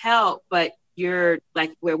trying to help, but you're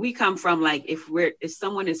like, where we come from, like, if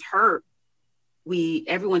someone is hurt,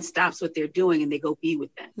 everyone stops what they're doing and they go be with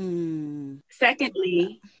them.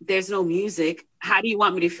 Secondly, there's no music. How do you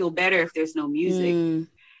want me to feel better if there's no music?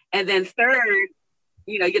 And then third,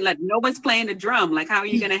 you're like, no one's playing the drum. Like, how are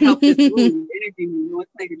you going to help this room? Energy, no one's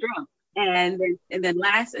playing the drum. And then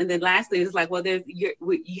lastly, it's like, well, you're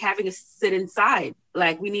having to sit inside.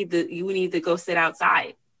 Like, we need to go sit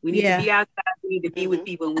outside. We need to be outside. We need to be with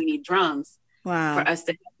people, and we need drums for us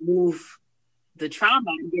to move the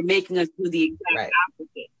trauma. You're making us do the exact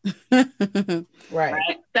opposite.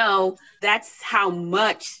 Right. So that's how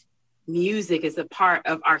much music is a part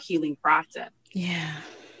of our healing process. Yeah.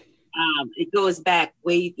 It goes back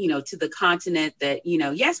way, to the continent that,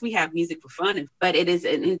 yes, we have music for fun, but it is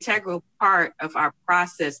an integral part of our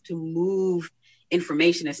process to move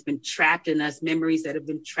information that's been trapped in us, memories that have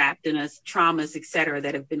been trapped in us, traumas, et cetera,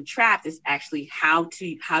 that have been trapped. Is actually how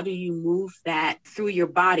do you move that through your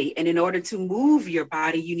body? And in order to move your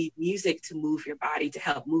body, you need music to move your body, to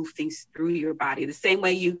help move things through your body. The same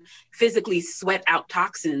way you physically sweat out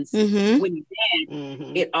toxins when you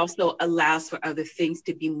dance, it also allows for other things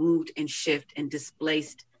to be moved and shift and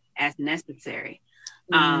displaced as necessary.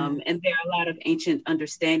 And there are a lot of ancient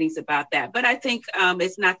understandings about that, but I think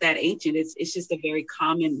it's not that ancient. It's just a very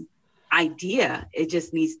common idea. It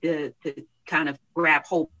just needs to kind of grab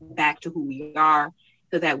hold back to who we are,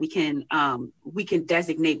 so that we can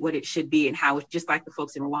designate what it should be, and how it's just like the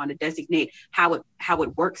folks in Rwanda designate how it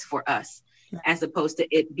works for us, as opposed to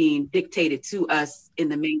it being dictated to us in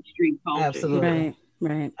the mainstream culture. Absolutely,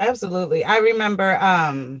 right. Absolutely. I remember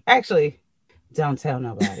actually. Don't tell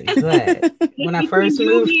nobody. But when I first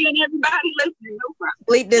moved, and everybody listening, no problem.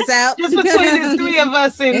 Bleep this out. Just between the three of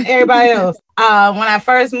us and everybody else. When I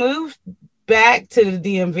first moved back to the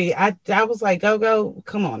DMV, I was like, go,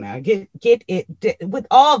 come on now, get it with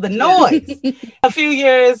all the noise. Quite a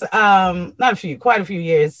few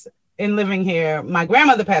years in living here, my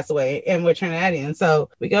grandmother passed away, and we're Trinidadian, so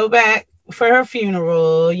we go back for her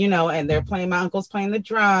funeral, and they're playing, my uncle's playing the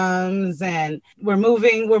drums, and we're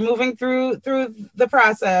moving through the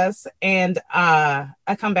process. And I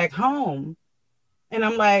come back home and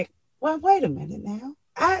I'm like, well, wait a minute now.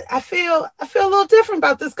 I feel a little different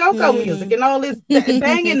about this go-go music and all this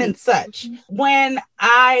banging and such. When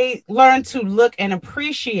I learned to look and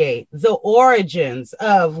appreciate the origins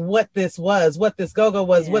of what this was, what this go-go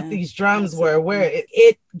was, what these drums were, where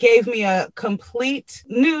it gave me a complete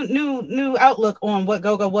new outlook on what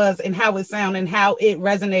go-go was and how it sounded and how it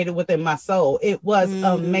resonated within my soul. It was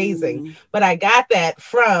amazing. But I got that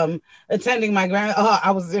from attending my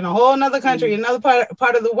I was in a whole nother country, another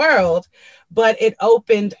part of the world, but it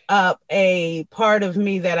opened up a part of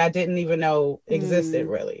me that I didn't even know existed,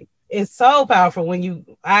 really. It's so powerful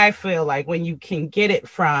I feel like when you can get it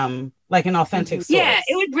from like an authentic source. Yeah,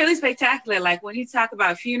 it was really spectacular. Like when you talk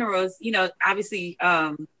about funerals, obviously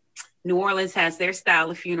New Orleans has their style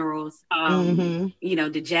of funerals, you know,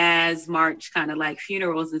 the jazz march kind of like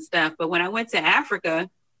funerals and stuff. But when I went to Africa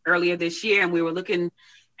earlier this year and we were looking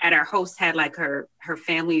at, our host had like her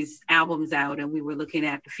family's albums out, and we were looking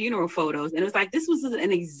at the funeral photos, and it was like, this was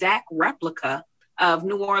an exact replica of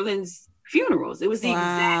New Orleans funerals. It was the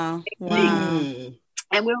exact thing. Wow.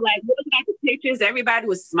 And we were like, looking at the pictures, everybody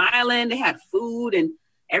was smiling. They had food and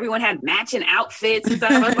everyone had matching outfits and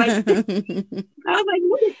stuff. I was like,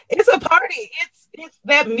 it's a party. It's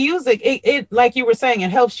that music. It like you were saying,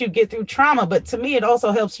 it helps you get through trauma, but to me, it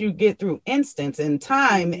also helps you get through instance and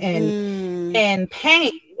time and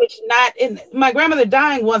pain, which not in my grandmother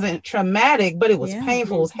dying wasn't traumatic, but it was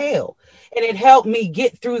painful as hell. And it helped me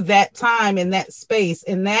get through that time and that space.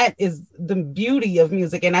 And that is the beauty of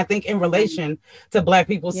music. And I think in relation to Black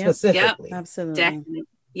people specifically. Yep, absolutely. Definitely.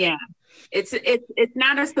 Yeah. It's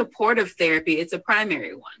not a supportive therapy. It's a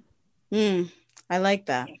primary one. I like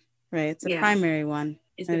that. Right. It's a primary one.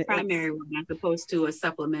 It's a primary one as opposed to a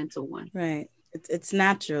supplemental one. Right. It's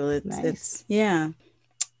natural. Nice.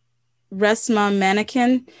 Resmaa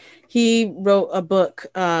Menakem, he wrote a book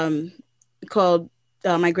called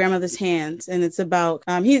My Grandmother's Hands, and it's about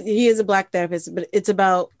he is a Black therapist, but it's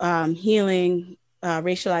about healing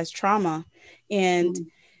racialized trauma.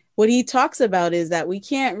 And what he talks about is that we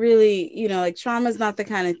can't really, you know, like, trauma is not the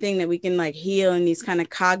kind of thing that we can like heal in these kind of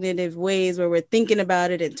cognitive ways where we're thinking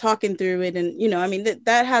about it and talking through it, and, you know, I mean,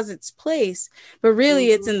 that has its place, but really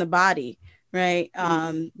it's in the body, right?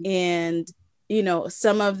 And, you know,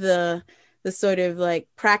 some of the sort of like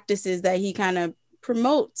practices that he kind of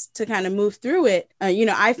promotes to kind of move through it, you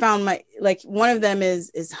know, I found one of them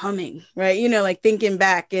is humming, right? You know, like thinking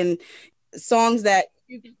back and songs that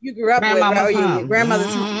you grew up with, or your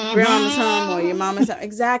grandmother's hum, or your mama's hum.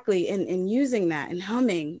 Exactly. And using that and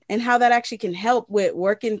humming, and how that actually can help with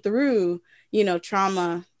working through, you know,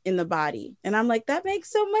 trauma in the body. And I'm like, that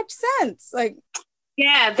makes so much sense. Like,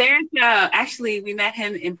 yeah, there's actually, we met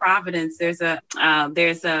him in Providence. There's a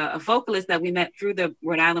vocalist that we met through the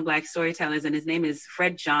Rhode Island Black Storytellers, and his name is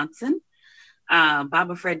Fred Johnson,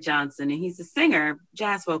 Baba Fred Johnson, and he's a singer,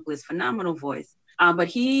 jazz vocalist, phenomenal voice. But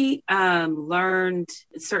he learned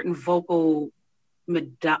certain vocal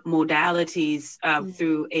modalities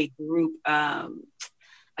through a group, a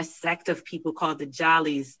sect of people called the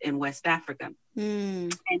Jollies in West Africa.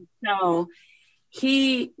 And so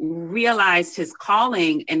he realized his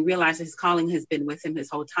calling, and realized his calling has been with him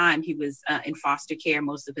his whole time. He was in foster care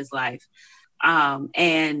most of his life.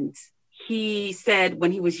 And he said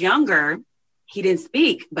when he was younger, he didn't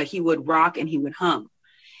speak, but he would rock and he would hum.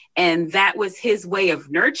 And that was his way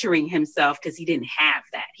of nurturing himself, because he didn't have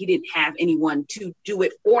that. He didn't have anyone to do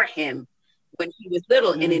it for him when he was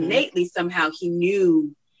little. And innately, somehow he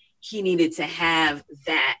knew he needed to have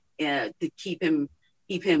that to keep him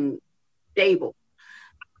stable,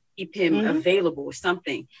 keep him available or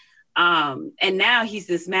something. And now he's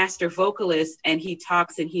this master vocalist, and he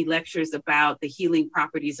talks and he lectures about the healing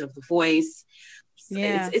properties of the voice.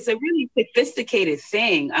 It's a really sophisticated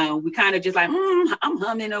thing. We kind of just like, I'm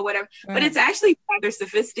humming or whatever, but it's actually rather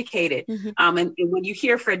sophisticated. And when you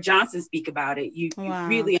hear Fred Johnson speak about it, you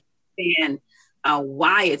really understand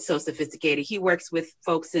why it's so sophisticated. He works with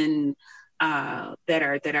folks in that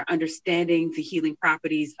are understanding the healing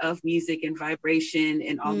properties of music and vibration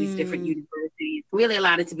in all these different universities. Really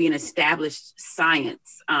allowed it to be an established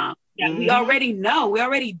science that we already know. We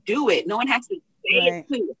already do it. No one has to say it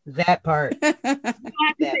too. That part. But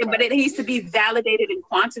it needs to be validated and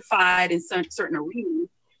quantified in certain arenas.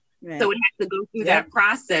 So it has to go through that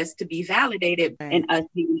process to be validated, and us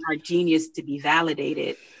using our genius to be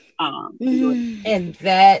validated. And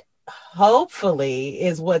that hopefully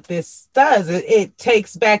is what this does. It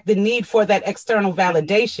takes back the need for that external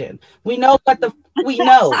validation. We know we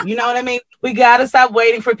know, you know what I mean? We got to stop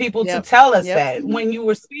waiting for people to tell us that. When you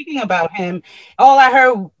were speaking about him, all I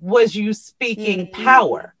heard was you speaking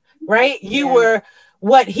power, right? You were,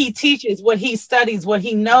 what he teaches, what he studies, what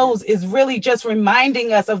he knows is really just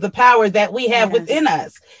reminding us of the power that we have within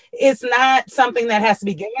us. It's not something that has to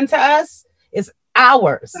be given to us. It's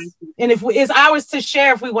ours. And it's ours to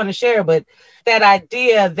share if we want to share. But that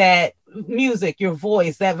idea that music, your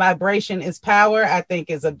voice, that vibration is power, I think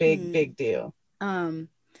is a big deal.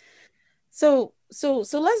 So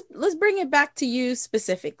let's bring it back to you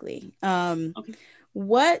specifically.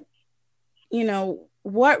 What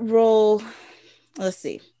role, let's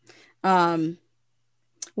see.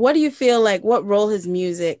 What do you feel like, what role has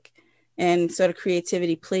music and sort of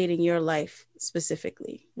creativity played in your life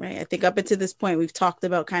specifically, right? I think up until this point, we've talked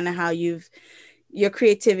about kind of how your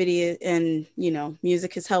creativity and,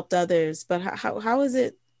 music has helped others, but how has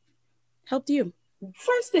it helped you?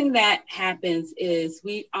 first thing that happens is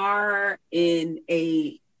we are in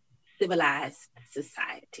a civilized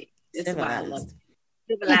society. This is why I love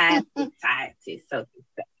civilized society. So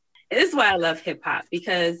this is why I love hip hop,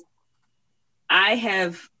 because I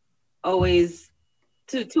have always,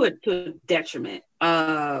 to a detriment,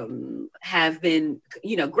 have been,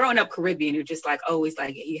 growing up Caribbean, you're just like always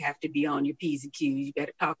like, you have to be on your P's and Q's, you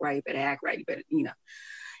better talk right, you better act right, you better,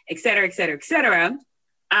 et cetera, et cetera, et cetera.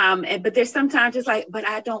 But there's sometimes it's like, but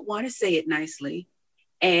I don't want to say it nicely.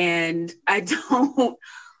 And I don't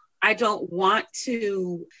want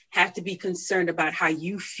to have to be concerned about how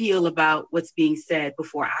you feel about what's being said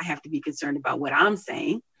before I have to be concerned about what I'm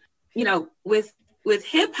saying. With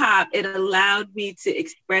hip hop, it allowed me to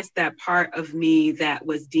express that part of me that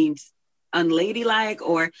was deemed unladylike,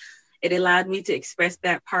 or it allowed me to express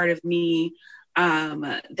that part of me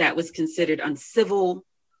that was considered uncivil.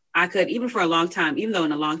 I could, even for a long time, even though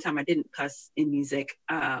in a long time I didn't cuss in music,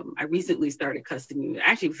 I recently started cussing music,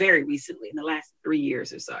 actually very recently, in the last 3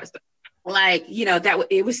 years or so. I started,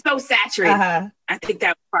 it was so saturated. Uh-huh. I think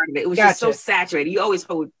that was part of it. It was just so saturated. You always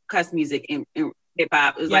hold cuss music in hip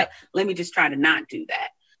hop. It was like, let me just try to not do that.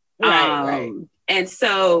 Right. And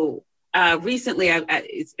so recently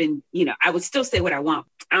it's been, I would still say what I want.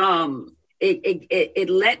 It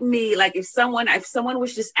let me, like, if someone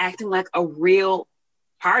was just acting like a real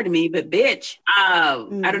part of me, but bitch, I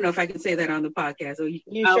don't know if I can say that on the podcast. Or you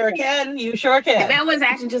sure can. You sure can. If that was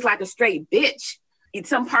acting just like a straight bitch,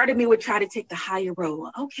 some part of me would try to take the higher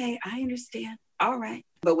road. Okay, I understand. All right.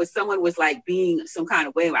 But when someone was like being some kind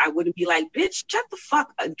of way, I wouldn't be like, bitch, shut the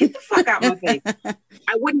fuck up, get the fuck out my face.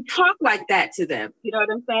 I wouldn't talk like that to them. You know what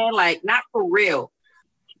I'm saying? Like, not for real.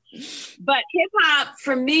 But hip hop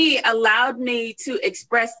for me allowed me to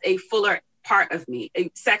express a fuller part of me,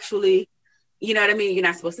 sexually. You know what I mean? You're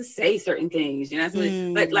not supposed to say certain things. You're not supposed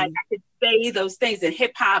to, but like I could say those things. And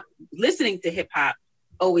hip hop, listening to hip hop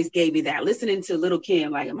always gave me that. Listening to Little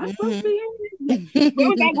Kim, like, am I supposed to be hearing this? Where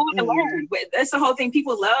was I going to learn? But that's the whole thing.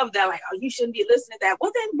 People love that, like, oh, you shouldn't be listening to that.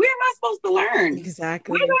 Well, then where am I supposed to learn?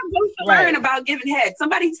 Exactly. Where am I supposed to learn about giving head?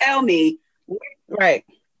 Somebody tell me. Right.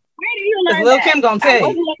 Where do you learn Lil' that? Kim gonna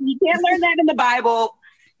tell you. You can't learn that in the Bible.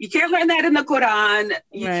 You can't learn that in the Quran.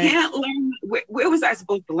 You can't learn. Where was I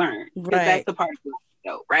supposed to learn? Because that's the part of it.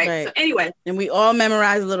 Right. So anyway, and we all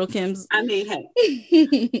memorized Little Kim's. I mean,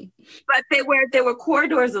 hey. But there were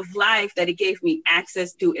corridors of life that it gave me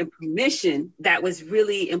access to and permission that was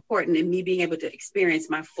really important in me being able to experience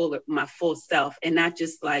my full self, and not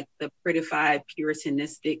just like the prettified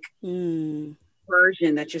puritanistic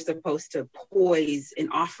version that you're supposed to poise and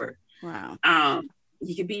offer. Wow.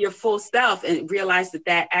 You could be your full self and realize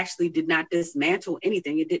that actually did not dismantle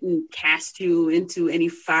anything. It didn't cast you into any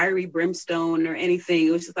fiery brimstone or anything. It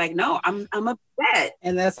was just like, no, I'm upset.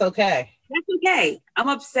 And that's okay. That's okay. I'm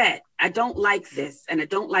upset. I don't like this. And I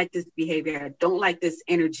don't like this behavior. I don't like this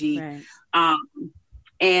energy. Right.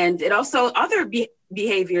 And it also, other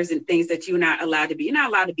behaviors and things that you're not allowed to be. You're not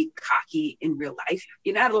allowed to be cocky in real life.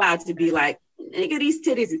 You're not allowed to be like, nigga, these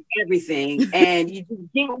titties is everything. And you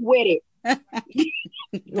just get with it.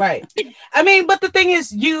 Right. I mean, but the thing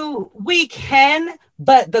is, we can,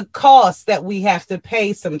 but the cost that we have to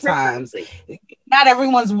pay sometimes, not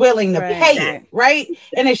everyone's willing to pay it, right?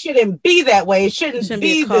 And it shouldn't be that way. It shouldn't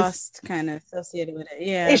be a cost kind of associated with it.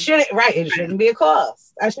 Yeah. It shouldn't, right. It shouldn't be a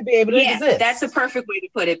cost. I should be able to exist. That's the perfect way to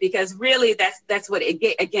put it, because really that's what it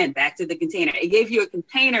gave. Again, back to the container. It gave you a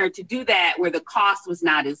container to do that where the cost was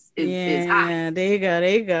not as high. Yeah, there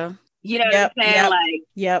you go. You know what I'm saying? Like,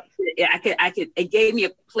 I could, it gave me a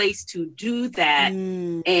place to do that.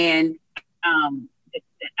 And,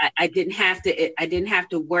 I didn't have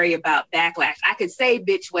to worry about backlash. I could say,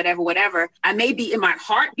 bitch, whatever. I may be in my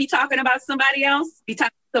heart be talking about somebody else, be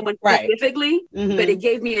talking to someone specifically, but it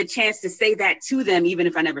gave me a chance to say that to them, even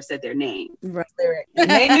if I never said their name. Right. And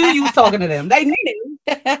they knew you was talking to them. They knew.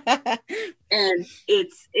 And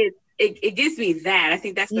it gives me that. I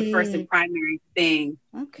think that's the first and primary thing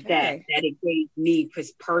that it gave me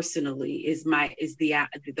personally is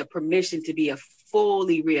the permission to be a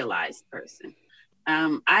fully realized person.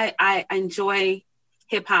 I enjoy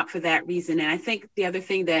hip hop for that reason. And I think the other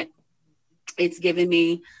thing that it's given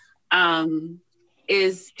me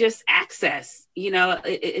is just access.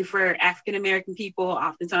 For African American people,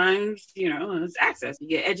 oftentimes, it's access. You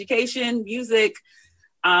get education, music,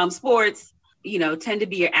 sports, tend to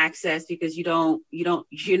be your access, because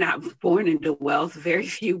you're not born into wealth. Very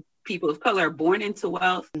few people of color are born into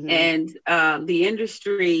wealth. And the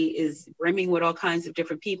industry is brimming with all kinds of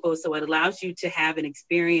different people. So it allows you to have an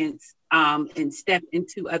experience and step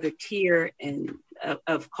into other tier and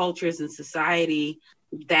of cultures and society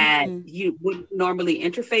that you wouldn't normally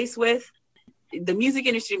interface with. The music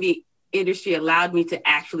industry allowed me to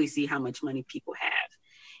actually see how much money people have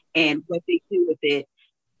and what they do with it,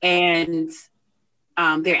 and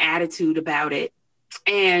their attitude about it,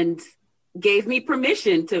 and gave me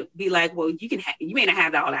permission to be like, well, you may not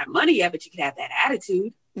have all that money yet, but you can have that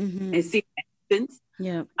attitude and see what happens.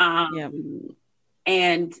 Yeah.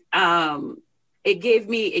 And it gave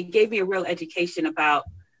me a real education about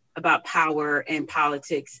power and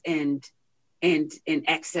politics and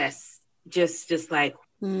excess, just like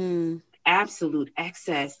absolute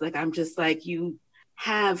excess. Like, I'm just like, you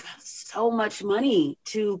have so much money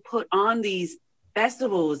to put on these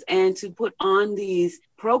festivals and to put on these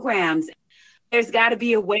programs. There's got to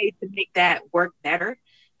be a way to make that work better,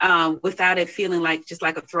 without it feeling like just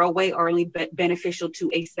like a throwaway or only beneficial to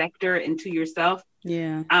a sector and to yourself.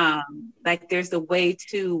 Yeah. Like, there's a way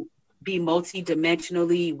to be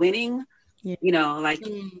multi-dimensionally winning. Yeah. You know, like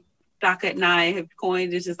Shaka and I have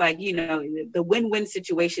coined, it's just like, you know, the win-win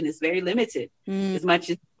situation is very limited. As much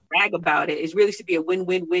as brag about it, it really should be a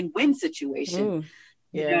win-win-win-win situation.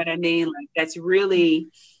 Yeah. You know what I mean? Like, that's really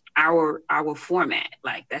our format.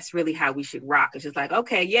 Like, that's really how we should rock. It's just like,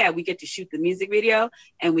 okay, yeah, we get to shoot the music video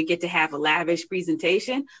and we get to have a lavish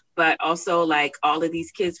presentation, but also like all of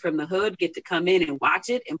these kids from the hood get to come in and watch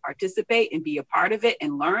it and participate and be a part of it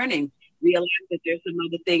and learn and realize that there's some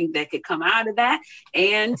other thing that could come out of that.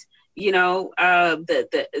 And, you know,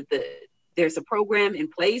 there's a program in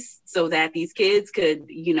place so that these kids could,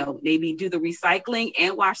 you know, maybe do the recycling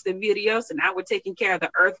and watch the video. So now we're taking care of the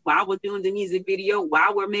earth while we're doing the music video,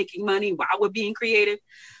 while we're making money, while we're being creative.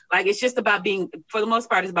 Like, it's just about being, for the most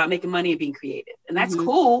part, it's about making money and being creative. And that's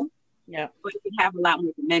cool. Yeah. But it can have a lot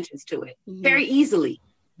more dimensions to it. Very easily.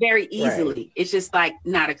 Right. It's just like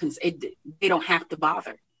not they don't have to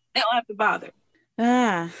bother. They don't have to bother.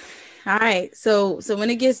 All right. So when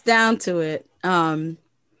it gets down to it,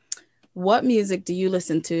 what music do you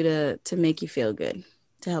listen to make you feel good,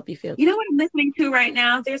 to help you feel good? You know what I'm listening to right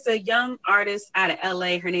now? There's a young artist out of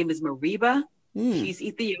LA. Her name is Mariba. She's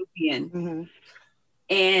Ethiopian.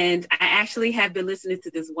 And I actually have been listening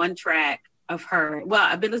to this one track of her. Well,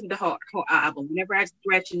 I've been listening to her whole album. Whenever I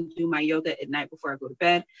stretch and do my yoga at night before I go to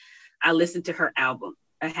bed, I listen to her album.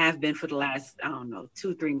 I have been for the last,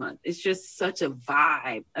 2-3 months. It's just such a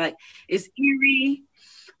vibe. Like, it's eerie.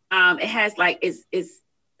 It has like,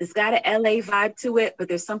 it's got an LA vibe to it, but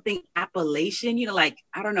there's something Appalachian, you know, like,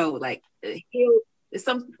 I don't know, like there's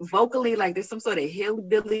some vocally, like there's some sort of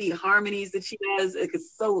hillbilly harmonies that she does.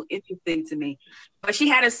 It's so interesting to me. But she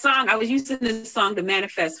had a song, I was using this song to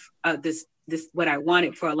manifest this what I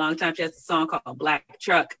wanted for a long time. She has a song called Black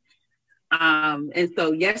Truck. And so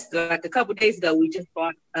like a couple of days ago, we just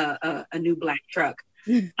bought a new black truck.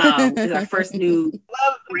 It's our first new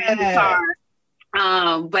brand new car.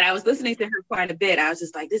 But I was listening to her quite a bit. I was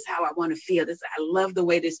just like, this is how I want to feel. I love the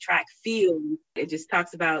way this track feels. It just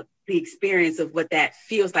talks about the experience of what that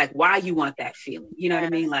feels like, why you want that feeling. You know what I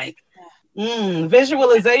mean? Like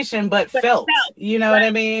visualization, but felt. You know what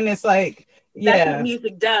I mean? It's like, that's what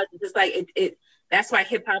music does. It's just like it that's why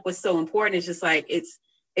hip hop was so important. It's just like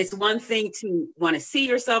it's one thing to want to see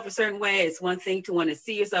yourself a certain way. It's one thing to want to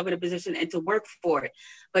see yourself in a position and to work for it.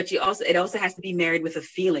 But it also has to be married with a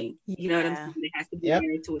feeling. You know what I'm saying? It has to be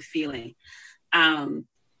married to a feeling. But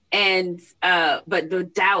the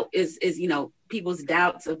doubt is, you know, people's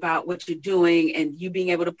doubts about what you're doing and you being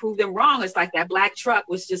able to prove them wrong. It's like that black truck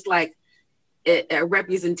was just like a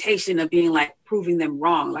representation of being like proving them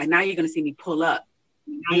wrong. Like, now you're going to see me pull up.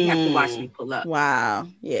 Now you have to watch me pull up. Wow.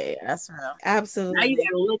 Yeah, that's real. Absolutely. Now you got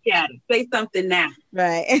to look at it. Say something now.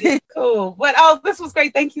 Right. Cool. But this was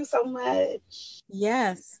great. Thank you so much.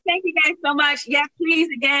 Yes. Thank you guys so much. Yeah, please,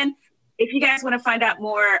 again, if you guys want to find out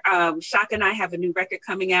more, Shaka and I have a new record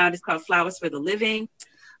coming out. It's called Flowers for the Living.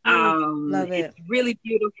 Love it. It's really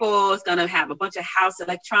beautiful. It's going to have a bunch of house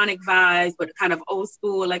electronic vibes, but kind of old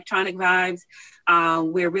school electronic vibes.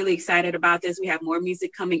 We're really excited about this. We have more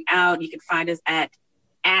music coming out. You can find us at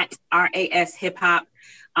RAS Hip Hop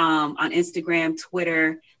on Instagram,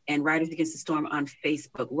 Twitter, and Riders Against the Storm on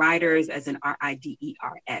Facebook. Riders as in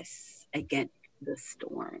RIDERS, Against the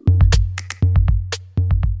Storm.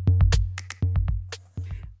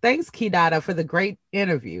 Thanks, Kidada, for the great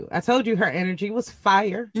interview. I told you her energy was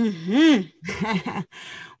fire.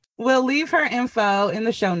 We'll leave her info in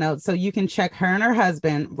the show notes so you can check her and her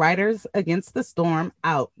husband, Riders Against the Storm,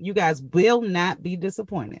 out. You guys will not be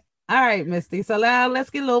disappointed. All right, Misty. So now let's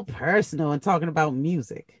get a little personal and talking about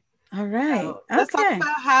music. All right. Let's talk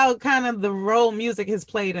about how kind of the role music has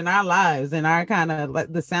played in our lives and our kind of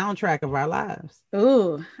like the soundtrack of our lives.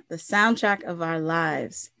 Ooh, the soundtrack of our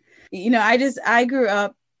lives. I grew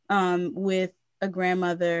up with a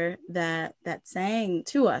grandmother that sang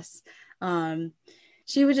to us.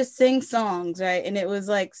 She would just sing songs, right? And it was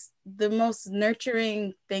like the most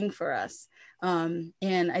nurturing thing for us. And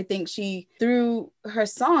I think through her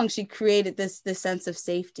song, she created this sense of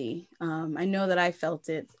safety. I know that I felt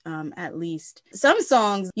it, at least. Some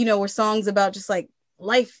songs, were songs about just like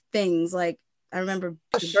life things. Like I remember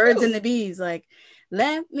the birds and the bees, like,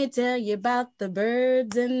 let me tell you about the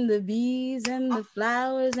birds and the bees and the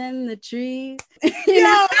flowers and the trees.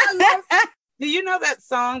 Do you know that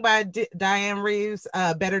song by Diane Reeves,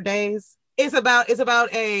 Better Days? It's about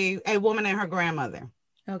a woman and her grandmother.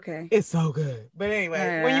 Okay. It's so good. But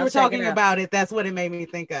anyway, when you were talking about it, that's what it made me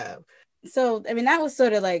think of. So, I mean, that was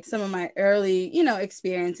sort of like some of my early,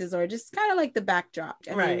 experiences, or just kind of like the backdrop.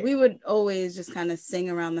 I mean, we would always just kind of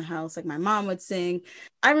sing around the house. Like my mom would sing.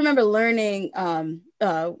 I remember learning,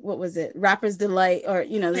 what was it? Rapper's Delight, or,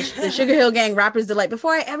 the Sugar Hill Gang Rapper's Delight.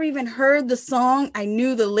 Before I ever even heard the song, I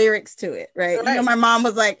knew the lyrics to it, right? My mom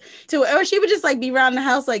was like, or she would just like be around the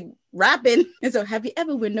house, like rapping. And so, have you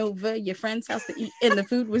ever went over your friend's house to eat and the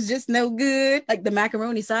food was just no good? Like the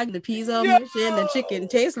macaroni soggy, the peas all mushy, and the chicken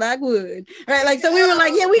tastes like wood, right? Like, so we were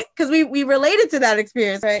like, because we related to that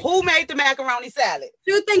experience, right? Who made the macaroni salad?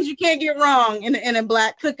 Two things you can't get wrong in a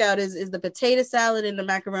Black cookout is the potato salad and the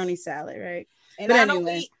macaroni salad, right? And but I don't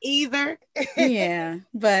eat either. Yeah,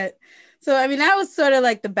 but so I mean, that was sort of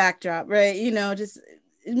like the backdrop, right? Just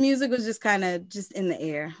music was just kind of just in the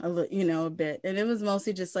air a little, a bit, and it was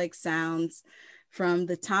mostly just like sounds from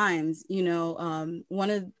the times. One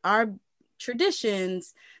of our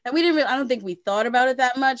traditions that I don't think we thought about it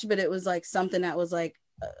that much, but it was like something that was like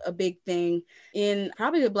a big thing in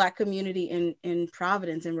probably the Black community in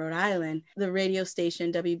Providence, in Rhode Island. The radio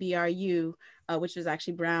station WBRU, which was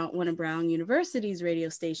actually one of Brown University's radio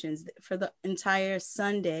stations, for the entire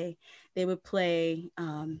Sunday they would play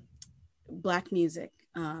Black music.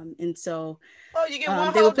 And so you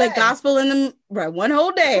get they would play gospel in them, right? One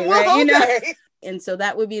whole day, right? Day. And so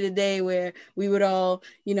that would be the day where we would all,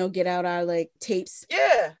 get out our like tapes.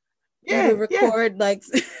 We would record like,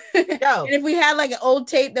 and if we had like an old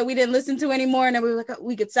tape that we didn't listen to anymore, and then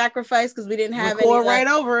we could sacrifice because we didn't have record right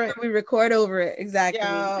over it. We record over it, exactly.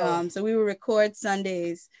 So we would record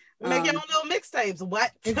Sundays. Make your own little mixtapes.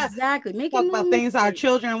 What? Exactly. Talk about things our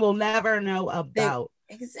children will never know about.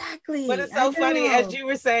 Exactly. But it's so funny, as you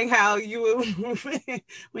were saying how you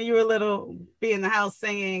when you were little, be in the house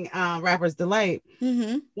singing Rapper's Delight.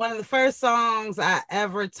 Mm-hmm. One of the first songs I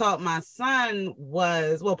ever taught my son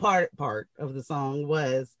was, part of the song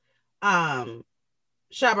was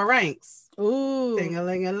Shabba Ranks. Ooh.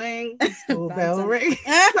 Ding-a-ling-a-ling, school bell ring.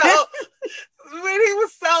 So when he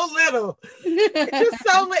was so little,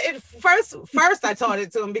 first I taught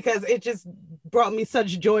it to him because it just brought me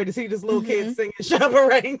such joy to see this little kid singing Shabba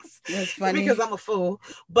Ranks. That's funny. Because I'm a fool.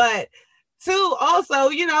 But two, also,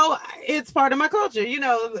 it's part of my culture,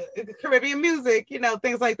 Caribbean music,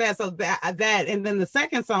 things like that. So that, and then the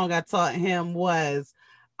second song I taught him was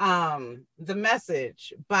The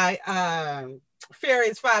Message by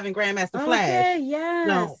Furious 5 and Grandmaster Flash. Okay, yes.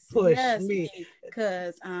 Don't push me.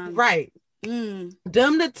 Because right. Them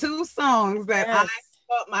the two songs that I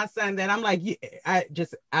taught my son that I'm like, I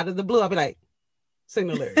just out of the blue, I'll be like, sing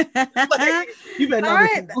the lyrics. Like, you better know.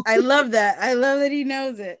 Right. I love that. I love that he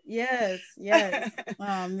knows it. Yes.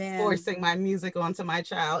 Oh man. Forcing my music onto my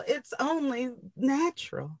child. It's only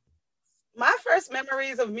natural. My first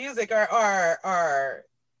memories of music are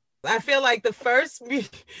I feel like the first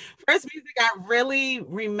music I really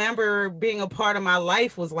remember being a part of my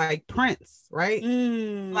life was like Prince, right?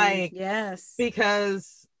 Yes.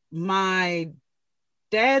 Because my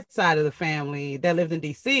dad's side of the family that lived in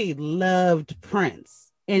DC loved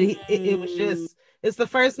Prince. And it was just, it's the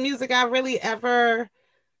first music I really ever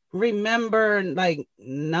remember like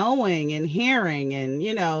knowing and hearing,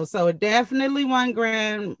 and so it definitely wasn't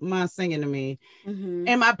grandma singing to me.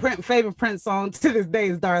 And my favorite Prince song to this day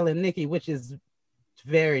is Darling Nikki, which is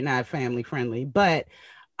very not family friendly, but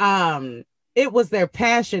it was their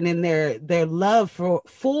passion and their love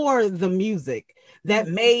for the music that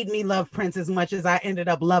made me love Prince as much as I ended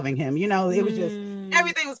up loving him. It was just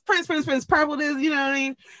everything was Prince, purple this, you know what I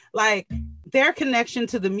mean? Like their connection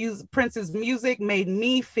to the music, Prince's music, made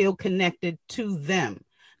me feel connected to them,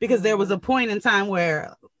 because there was a point in time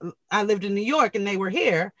where I lived in New York and they were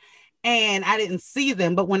here and I didn't see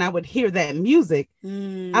them, but when I would hear that music,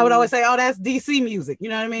 I would always say, oh, that's DC music, you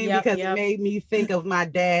know what I mean? Because it made me think of my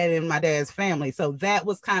dad and my dad's family. So that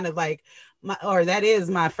was kind of like that is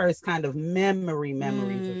my first kind of memories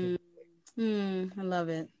of I love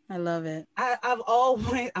it. I love it.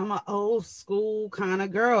 I'm an old school kind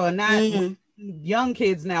of girl, and not young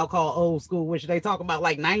kids now call old school, which they talk about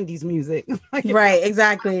like 90s music. Right,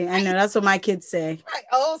 exactly. I know that's what my kids say. Right,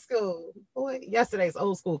 old school. Boy, yesterday's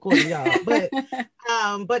old school according to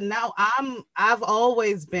y'all. But now I've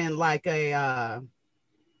always been like a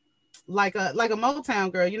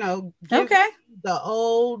Motown girl, you know. Okay. The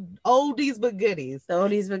oldies but goodies. The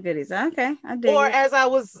oldies but goodies. Okay, I dig Or it. as I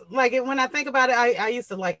was like, when I think about it, I used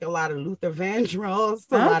to like a lot of Luther Vandross,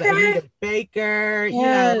 a lot of Anita Baker, you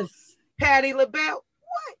know, Patti LaBelle.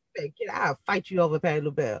 What? I'll fight you over Patti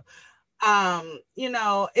LaBelle. You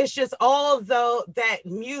know, it's just all of that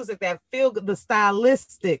music, that feel, the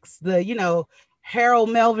stylistics, the, you know, Harold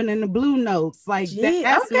Melvin and the Blue Notes, like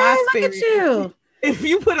that's my spirit. Look at you. If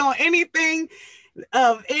you put on anything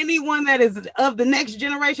of anyone that is of the next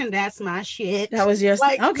generation, that's my shit. That was your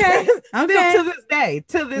like, okay. Okay.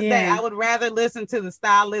 To this day, I would rather listen to the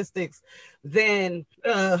stylistics than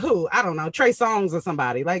who, I don't know, Trey Songz or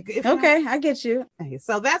somebody. Like, I get you.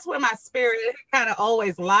 So that's where my spirit kind of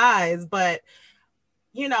always lies. But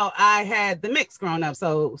you know, I had the mix growing up,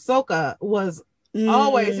 so soca was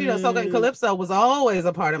always, you know, soca and calypso was always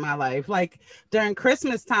a part of my life. Like during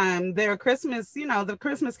Christmas time, there are Christmas, you know, the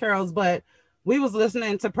Christmas carols, but we was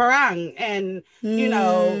listening to Parang, and you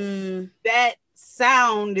know, that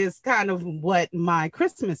sound is kind of what my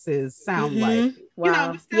Christmases sound like.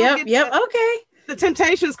 Wow. You know, yep. Okay. The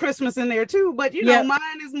Temptations Christmas in there too, but you know,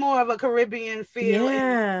 mine is more of a Caribbean feel.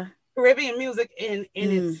 Yeah. Caribbean music in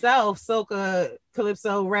itself, soca,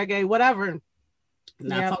 calypso, reggae, whatever.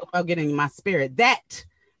 Now talk about getting my spirit. That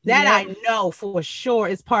I know for sure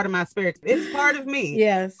is part of my spirit. It's part of me.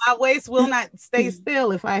 Yes. My waist will not stay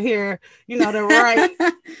still if I hear, you know, the right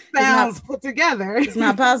sounds put together. It's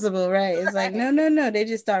not possible, right? It's like, no. They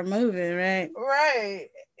just start moving, right? Right.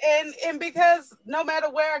 And because no matter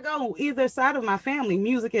where I go, either side of my family,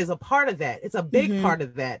 music is a part of that. It's a big part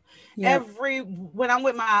of that. Yep. When I'm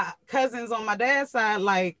with my cousins on my dad's side,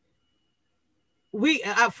 like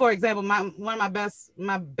for example, one of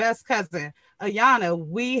my best cousin, Ayana,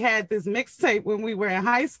 we had this mixtape when we were in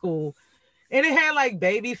high school, and it had like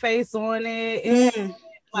Babyface on it. And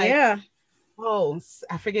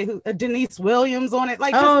I forget who, Denise Williams on it.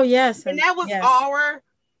 Like, yes. And that was our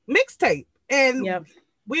mixtape. And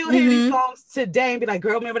we'll hear these songs today and be like,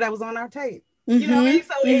 girl, remember that was on our tape. You know what I mean?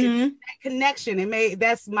 So that connection,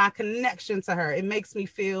 that's my connection to her. It makes me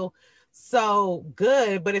feel so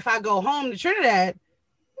good. But if I go home to Trinidad,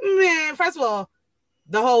 man, first of all,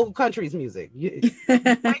 the whole country's music. You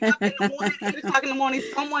wake up in the morning, 8 o'clock in the morning,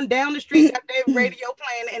 someone down the street got their radio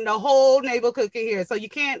playing, and the whole neighborhood can hear. So you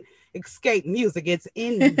can't escape music. It's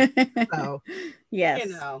in you. So, yes.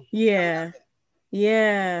 You know.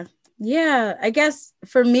 Yeah. I guess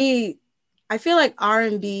for me, I feel like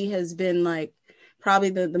R&B has been like probably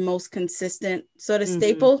the most consistent sort of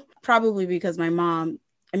staple, probably because my mom,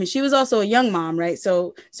 I mean, she was also a young mom, right?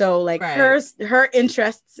 So like her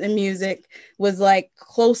interests in music was like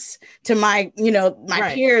close to my, you know,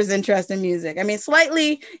 my peers' interest in music. I mean,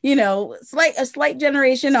 slightly, you know, a slight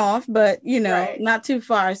generation off, but you know, not too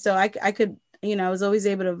far. So I could, you know, I was always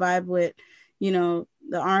able to vibe with, you know,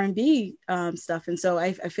 the R&B stuff. And so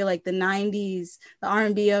I feel like the 90s, the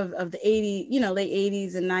R&B of the 80s, you know, late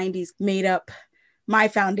 80s and 90s made up my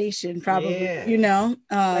foundation, probably, you know,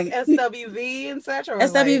 like SWV and such, or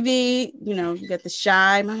SWV, like, you know, you got the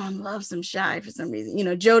Shy. My mom loves some Shy for some reason, you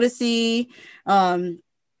know, Jodeci, even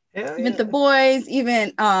the Boys,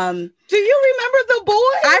 even do you remember the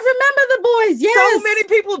Boys? I remember the Boys. Yes. So many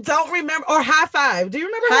people don't remember. Or High Five. Do you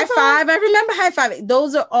remember High Five? I remember High Five.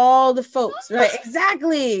 Those are all the folks, right?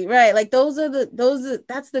 Exactly, right. Like that's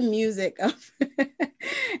the music of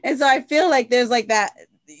and so I feel like there's like that,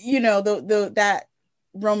 you know, that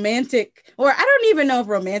romantic, or I don't even know if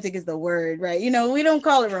romantic is the word, right? You know, we don't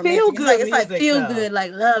call it romantic. It's like feel good,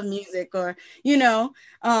 like love music, or you know,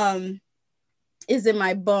 is in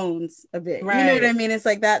my bones a bit. Right. You know what I mean? It's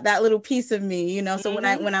like that little piece of me, you know. So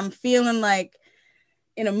when I'm feeling like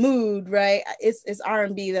in a mood, right, it's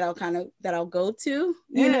R&B that I'll go to,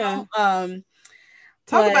 you know.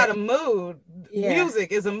 Talk about a mood.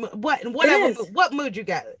 Music is a what mood you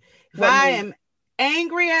got. If I am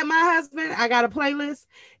angry at my husband, I got a playlist.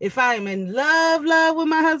 If I am in love with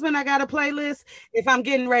my husband, I got a playlist. If I'm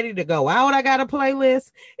getting ready to go out, I got a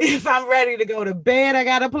playlist. If I'm ready to go to bed, I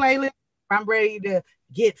got a playlist. If I'm ready to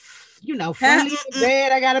get, you know, fully in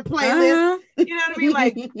bed, I got a playlist. You know what I mean?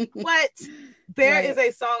 Like, what? There is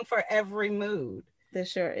a song for every mood. There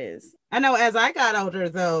sure is. I know as I got older,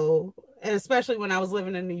 though, and especially when I was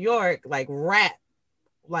living in New York, like rap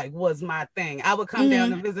like was my thing. I would come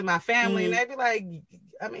down to visit my family and they'd be like,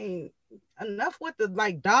 I mean, enough with the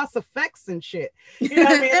like DOS effects and shit. You know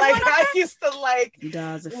what I mean? Like I used to like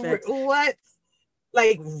DOS effects. What?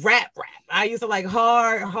 Like rap. I used to like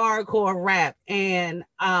hardcore rap. And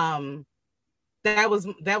that was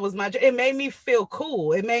my, it made me feel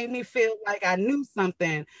cool. It made me feel like I knew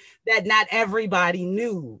something that not everybody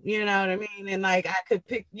knew, you know what I mean? And like I could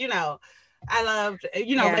pick, you know, I loved,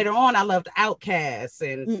 you know, later on I loved Outkast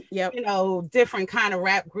and you know, different kind of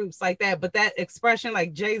rap groups like that. But that expression,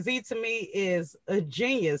 like Jay-Z, to me is a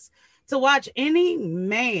genius. To watch any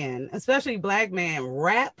man, especially Black man,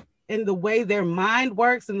 rap in the way their mind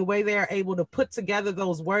works and the way they are able to put together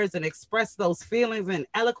those words and express those feelings in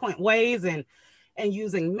eloquent ways and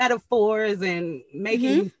using metaphors and making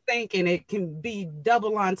you think, and it can be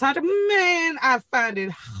double entendre. Man, I find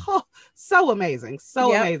it so amazing,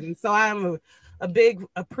 amazing. So I'm a big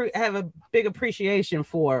appreciation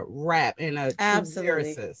for rap and a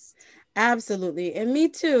absolutely lyricist. Absolutely, and me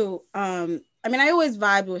too. I mean, I always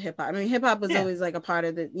vibed with hip hop. I mean, hip hop was always like a part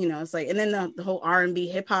of the, you know, it's like, and then the whole R&B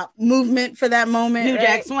hip hop movement for that moment, New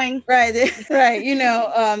Jack Swing, right, right. You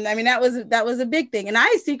know, I mean, that was a big thing, and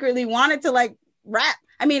I secretly wanted to like rap.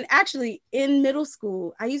 I mean, actually, in middle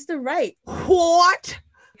school, I used to write. What?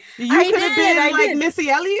 You could have been like Missy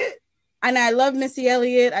Elliott. And I love Missy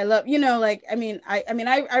Elliott. I love, you know, like, I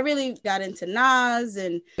really got into Nas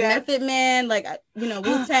and Method Man, like, you know,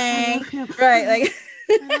 Wu-Tang, right? Like,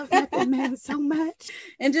 I love Method Man so much.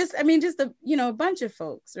 And just, I mean, just a, you know, a bunch of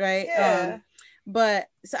folks, right? Yeah. But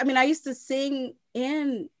so, I mean, I used to sing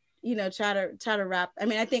and, you know, try to rap. I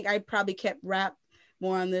mean, I think I probably kept rap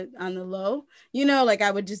more on the low, you know, like I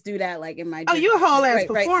would just do that like in my you a whole ass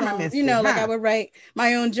performer, songs, you know, like I would write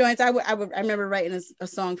my own joints. I remember writing a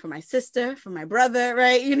song for my sister, for my brother,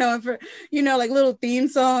 right, you know, and for, you know, like little theme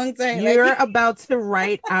songs, right? You're like, about to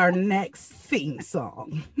write our next theme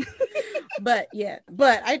song. but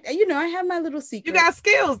I, you know, I have my little secret. You got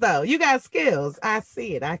skills though. You got skills. I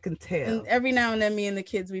see it. I can tell. And every now and then me and the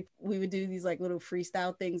kids, we would do these like little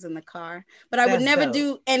freestyle things in the car, but I would never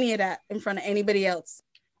do any of that in front of anybody else.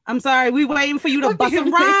 I'm sorry, we waiting for you to bust a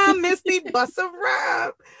rhyme, Misty. Bust a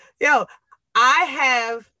rhyme. Yo, I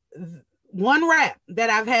have one rap that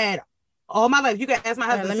I've had all my life. You can ask my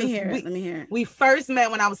husband. Let me hear it. We first met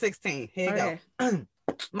when I was 16. Here you go.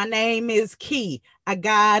 My name is Key. I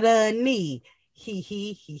got a knee.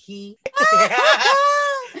 He.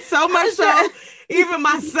 So much so, even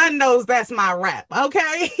my son knows that's my rap.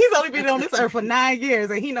 Okay, he's only been on this earth for 9 years,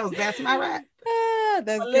 and he knows that's my rap.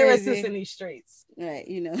 That's lyricist in these streets. Right,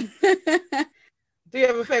 you know. Do you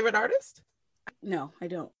have a favorite artist? No, I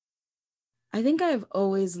don't. I think I've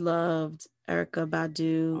always loved Erykah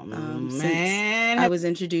Badu since I was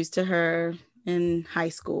introduced to her in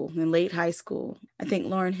late high school. I think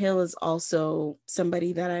Lauryn Hill is also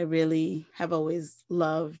somebody that I really have always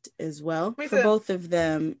loved as well. For both of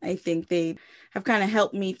them, I think they have kind of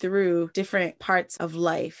helped me through different parts of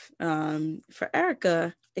life. For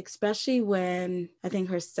Erykah, especially when I think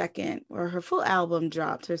her second or her full album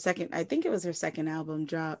dropped, I think it was her second album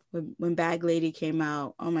dropped when Bag Lady came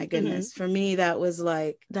out. Oh my goodness. For me, that was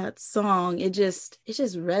like that song. It just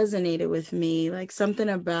resonated with me, like something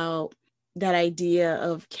about that idea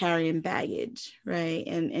of carrying baggage, right?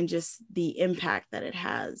 And just the impact that it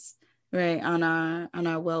has, right, on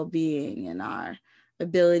our well-being and our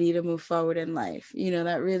ability to move forward in life. You know,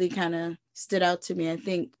 that really kind of stood out to me. I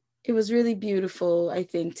think it was really beautiful, I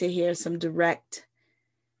think, to hear some direct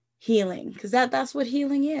healing, because that's what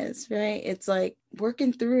healing is, right? It's like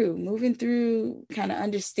moving through, kind of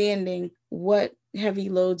understanding what heavy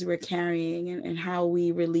loads we're carrying and how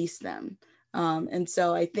we release them. And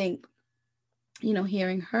so I think, you know,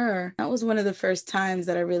 hearing her, that was one of the first times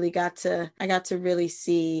that I got to really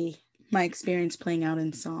see my experience playing out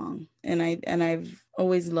in song. And I've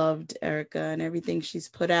always loved Erykah and everything she's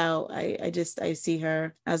put out. I see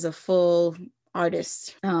her as a full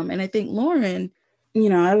artist. And I think Lauryn, you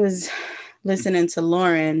know, I was listening to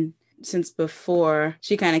Lauryn since before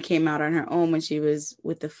she kind of came out on her own when she was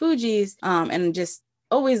with the Fugees, and just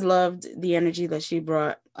always loved the energy that she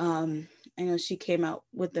brought. I know she came out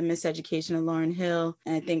with the Miseducation of Lauryn Hill,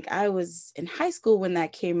 and I think I was in high school when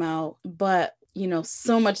that came out, but you know,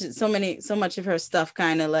 so much of her stuff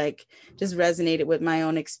kind of like just resonated with my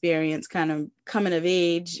own experience, kind of coming of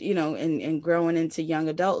age, you know, and growing into young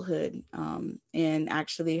adulthood. And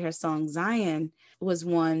actually her song Zion was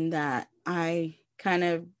one that I kind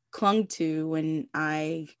of clung to when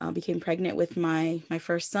I became pregnant with my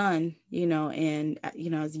first son, you know, and, you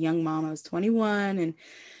know, as a young mom, I was 21 and,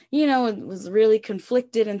 you know, it was really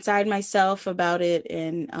conflicted inside myself about it.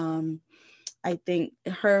 And, I think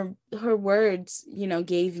her words, you know,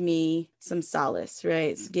 gave me some solace,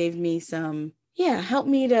 right? Gave me some, yeah, helped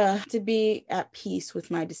me to be at peace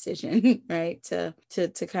with my decision, right? To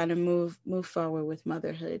kind of move forward with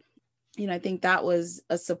motherhood. You know, I think that was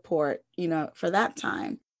a support, you know, for that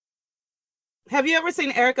time. Have you ever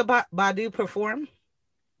seen Erykah Badu perform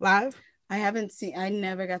live? I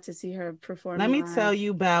never got to see her perform Let me live. tell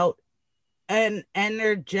you about an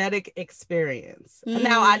energetic experience.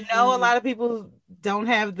 Now, I know a lot of people don't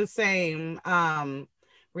have the same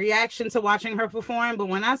reaction to watching her perform, but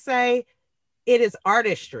when I say it is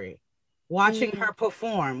artistry, watching her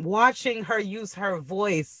perform, watching her use her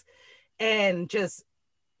voice, and just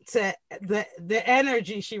to the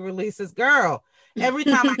energy she releases, girl. Every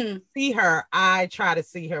time I see her, I try to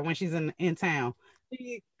see her when she's in town.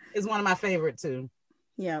 She is one of my favorite too.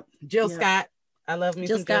 Yep. Jill Scott. I love me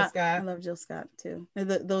some Jill Scott. I love Jill Scott too. Are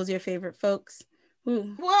those your favorite folks?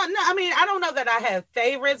 Ooh. Well, no, I mean, I don't know that I have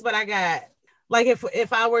favorites, but I got, like,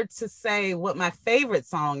 if I were to say what my favorite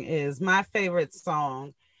song is, my favorite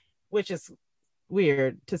song, which is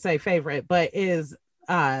weird to say favorite, but is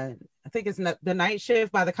I think it's The Night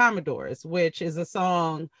Shift by the Commodores, which is a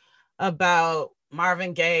song about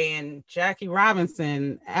Marvin Gaye and Jackie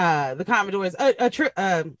Robinson. The Commodores,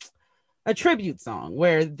 a tribute song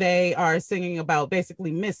where they are singing about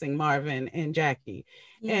basically missing Marvin and Jackie.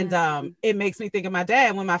 Yeah. And it makes me think of my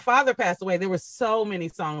dad. When my father passed away, there were so many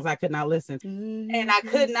songs I could not listen to. And I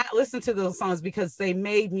could not listen to those songs because they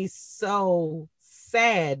made me so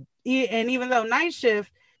sad. And even though Night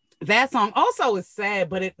Shift, that song also is sad,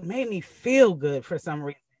 but it made me feel good for some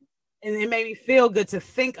reason. And it made me feel good to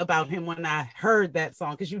think about him when I heard that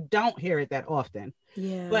song, because you don't hear it that often.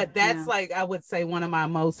 Yeah. But that's like, I would say, one of my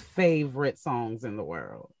most favorite songs in the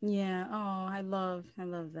world. Yeah. Oh, I love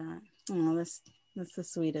that. Oh, that's the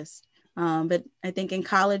sweetest. But I think in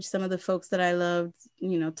college, some of the folks that I loved,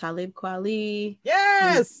 you know, Talib Kweli.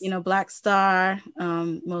 Yes. You know, Black Star.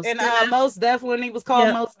 Mos Def, when he was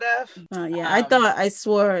called Mos Def. Yeah, I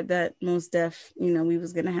swore that Mos Def, you know, we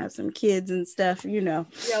was gonna have some kids and stuff, you know.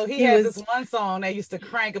 Yo, he had this one song that used to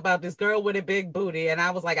crank about this girl with a big booty, and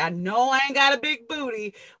I was like, I know I ain't got a big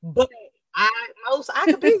booty, but I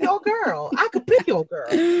could be your girl. I could be your girl.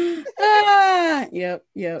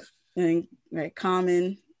 Yep. And right,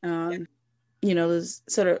 Common. You know, those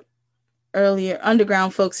sort of earlier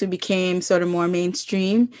underground folks who became sort of more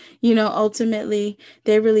mainstream, you know, ultimately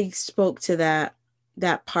they really spoke to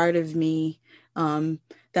that part of me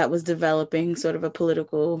that was developing sort of a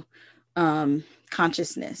political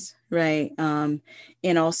consciousness, right?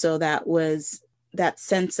 And also that was that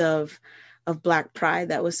sense of Black pride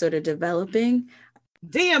that was sort of developing.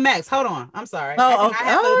 DMX, hold on, I'm sorry. I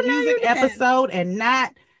have a music episode and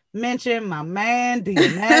not mention my man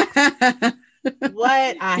DMX.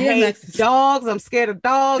 What? I hate dogs. I'm scared of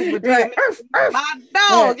dogs. But right. My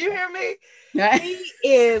dog, you hear me? Right. He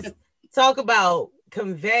is, talk about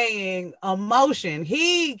conveying emotion.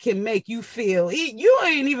 He can make you feel. You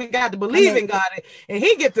ain't even got to believe in God, and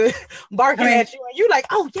he get to barking at you, and you like,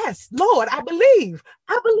 oh yes, Lord, I believe.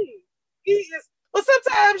 He is. Well,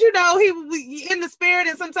 sometimes, you know, he in the spirit,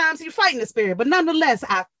 and sometimes he's fighting the spirit. But nonetheless,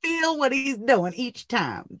 I feel what he's doing each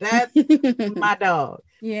time. That's my dog.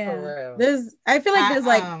 Yeah, I feel like there's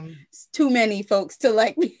like too many folks to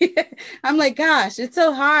like. I'm like, gosh, it's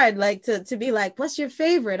so hard, like to be like, what's your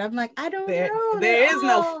favorite? I'm like, I don't know. There is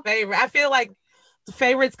no favorite. I feel like the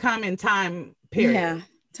favorites come in time period. Yeah,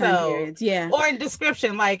 periods. Yeah, or in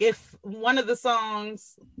description. Like if one of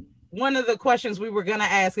the questions we were gonna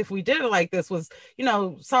ask if we did it like this was, you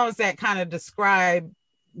know, songs that kind of describe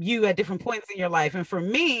you at different points in your life. And for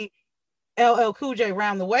me, LL Cool J,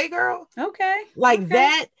 Round the Way Girl. Okay.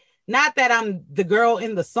 That, not that I'm the girl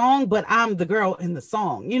in the song, but I'm the girl in the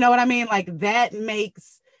song. You know what I mean? Like that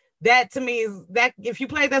makes, that to me is that if you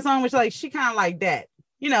played that song, which like, she kind of like that,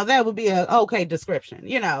 you know, that would be a okay description,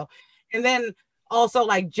 you know. And then also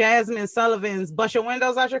like Jasmine Sullivan's Bust Your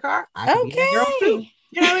Windows Out Your Car. I can be that girl too.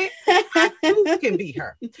 You know what I mean? I too can be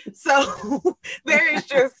her. So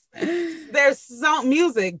there's some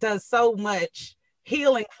music does so much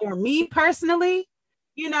healing for me personally.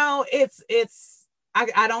 You know,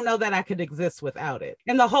 I don't know that I could exist without it.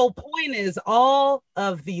 And the whole point is all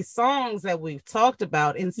of these songs that we've talked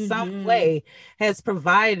about in some way has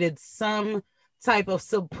provided some type of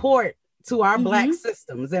support to our Black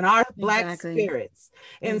systems and our Black spirits.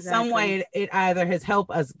 In some way, it either has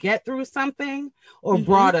helped us get through something or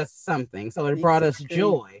brought us something. So it brought us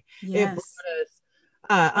joy. Yes. It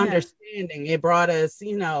brought us understanding. It brought us,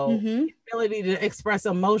 you know, the ability to express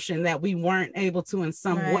emotion that we weren't able to in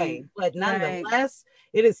some way. But nonetheless,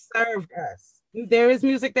 it has served us. There is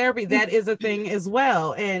music therapy. That is a thing as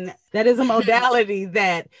well. And that is a modality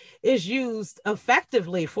that is used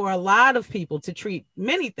effectively for a lot of people to treat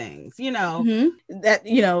many things, you know. That,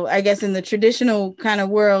 you know, I guess in the traditional kind of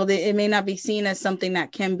world, it may not be seen as something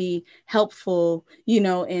that can be helpful, you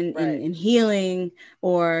know, in healing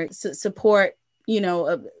or support, you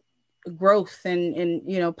know, growth and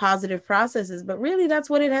you know, positive processes, but really that's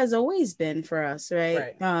what it has always been for us,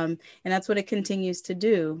 right? And that's what it continues to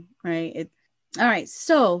do, right? All right,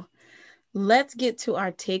 so let's get to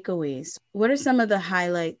our takeaways. What are some of the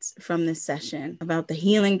highlights from this session about the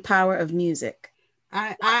healing power of music?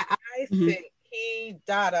 I think Key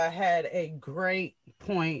Dada had a great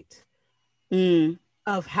point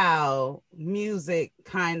of how music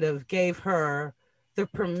kind of gave her the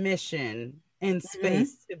permission and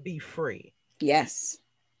space to be free. Yes.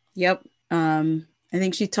 Yep. I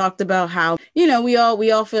think she talked about how, you know, we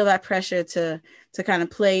all feel that pressure to kind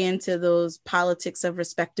of play into those politics of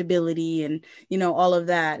respectability and, you know, all of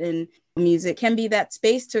that. And music can be that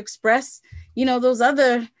space to express, you know, those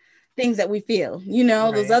other things that we feel, you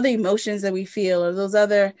know, those other emotions that we feel, or those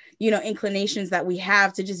other, you know, inclinations that we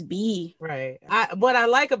have to just be. Right. What I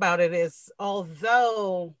like about it is,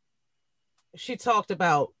 although she talked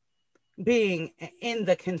about being in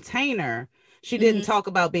the container, she didn't talk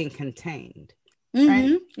about being contained.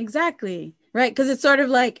 Right? Exactly. Right. Because it's sort of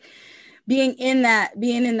like being in that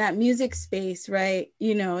music space, right?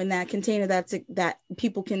 You know, in that container that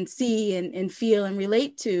people can see and feel and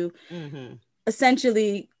relate to,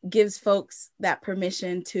 essentially gives folks that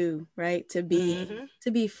permission to, right, to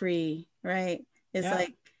be free, right? It's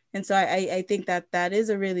like, and so I think that is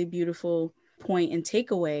a really beautiful point and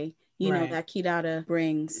takeaway, you know, that Key Dada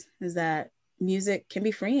brings, is that music can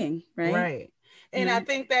be freeing, right? Right. And I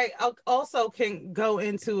think that also can go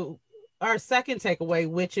into our second takeaway,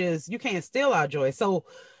 which is you can't steal our joy. So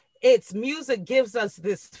it's music gives us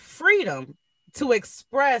this freedom to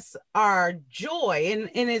express our joy,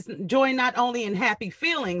 and it's joy not only in happy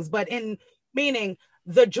feelings, but in meaning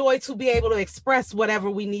the joy to be able to express whatever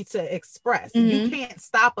we need to express. You can't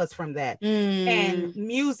stop us from that. And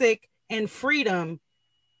music and freedom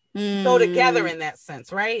go together in that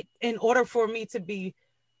sense, right? In order for me to be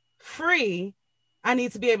free, I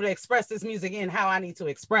need to be able to express this music in how I need to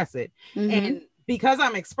express it. And because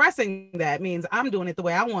I'm expressing that means I'm doing it the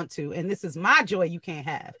way I want to. And this is my joy you can't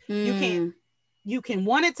have. You can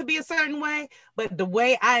want it to be a certain way, but the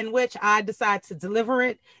way in which I decide to deliver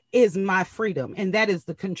it is my freedom. And that is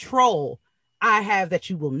the control I have that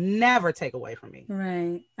you will never take away from me.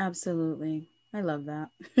 Right. Absolutely. I love that.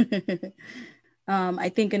 I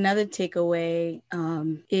think another takeaway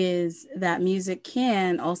is that music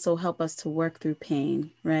can also help us to work through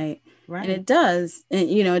pain, right? Right. And it does, and,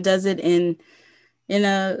 you know, it does it in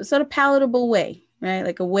a sort of palatable way, right?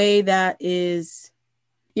 Like a way that is,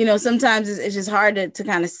 you know, sometimes it's just hard to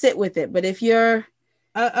kind of sit with it. But if you're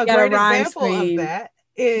a great example of that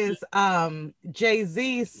is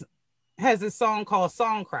Jay-Z has a song called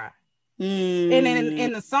Song Cry. And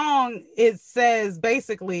in the song, it says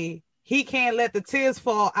basically, he can't let the tears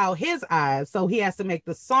fall out his eyes, so he has to make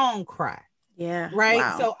the song cry. Yeah. Right.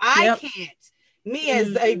 Wow. So I can't,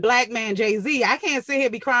 as a black man, Jay-Z, I can't sit here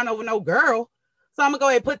be crying over no girl. So I'm gonna go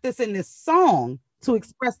ahead and put this in this song to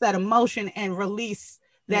express that emotion and release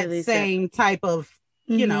that same type of,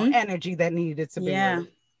 you know, energy that needed to be released.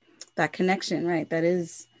 That connection, right? That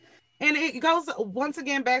is. And it goes once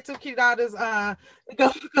again back to Key Dada's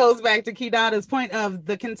goes back to Key Dada's point of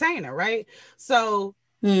the container, right? So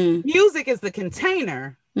music is the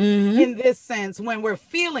container in this sense when we're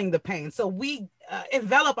feeling the pain. So we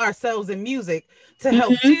envelop ourselves in music to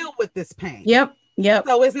help deal with this pain. Yep.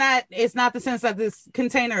 So it's not the sense that this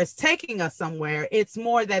container is taking us somewhere. It's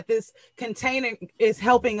more that this container is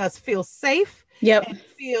helping us feel safe. And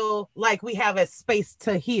feel like we have a space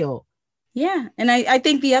to heal. Yeah. And I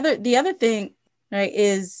think the other thing, right,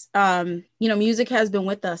 is you know, music has been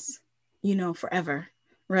with us, you know, forever.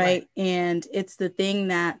 Right. And it's the thing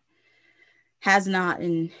that has not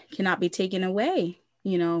and cannot be taken away,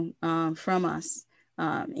 you know, from us.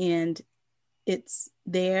 And it's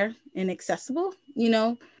there and accessible, you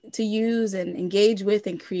know, to use and engage with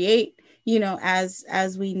and create, you know,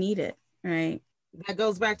 as we need it. Right. That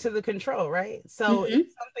goes back to the control, right? So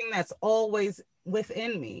it's something that's always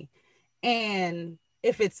within me. And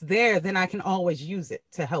if it's there, then I can always use it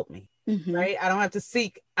to help me. Right. I don't have to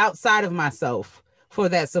seek outside of myself for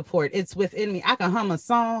that support. It's within me. I can hum a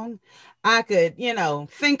song. I could, you know,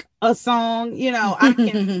 think a song, you know, I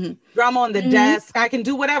can drum on the desk. I can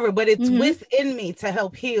do whatever, but it's within me to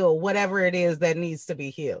help heal whatever it is that needs to be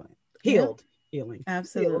healed. Healing.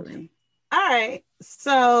 Absolutely. Healed. All right.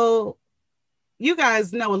 So you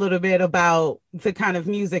guys know a little bit about the kind of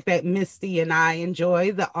music that Misty and I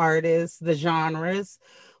enjoy, the artists, the genres.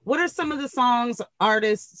 What are some of the songs,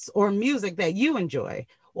 artists, or music that you enjoy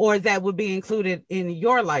or that would be included in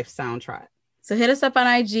your life soundtrack? So hit us up on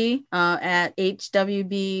IG at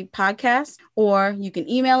HWB Podcast, or you can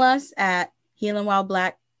email us at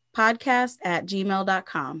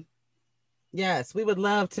healingwhileblackpodcast@gmail.com. Yes, we would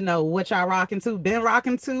love to know what y'all rocking to, been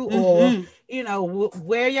rocking to, or, you know,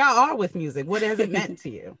 where y'all are with music. What has it meant to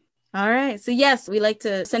you? All right. So yes, we like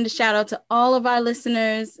to send a shout out to all of our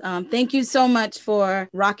listeners. Thank you so much for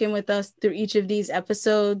rocking with us through each of these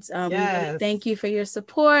episodes. We really thank you for your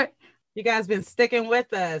support. You guys been sticking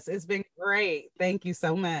with us. It's been great. Thank you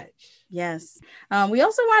so much. Yes. We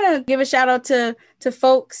also want to give a shout out to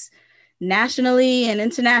folks nationally and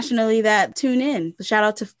internationally that tune in. Shout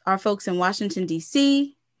out to our folks in Washington,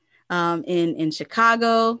 D.C., in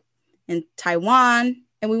Chicago, in Taiwan.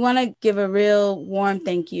 And we want to give a real warm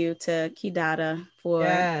thank you to Kidada for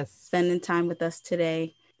spending time with us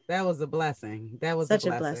today. That was a blessing. That was such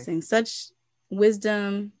a blessing. Such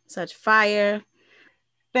wisdom, such fire.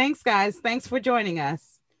 Thanks, guys. Thanks for joining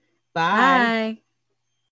us. Bye. Bye.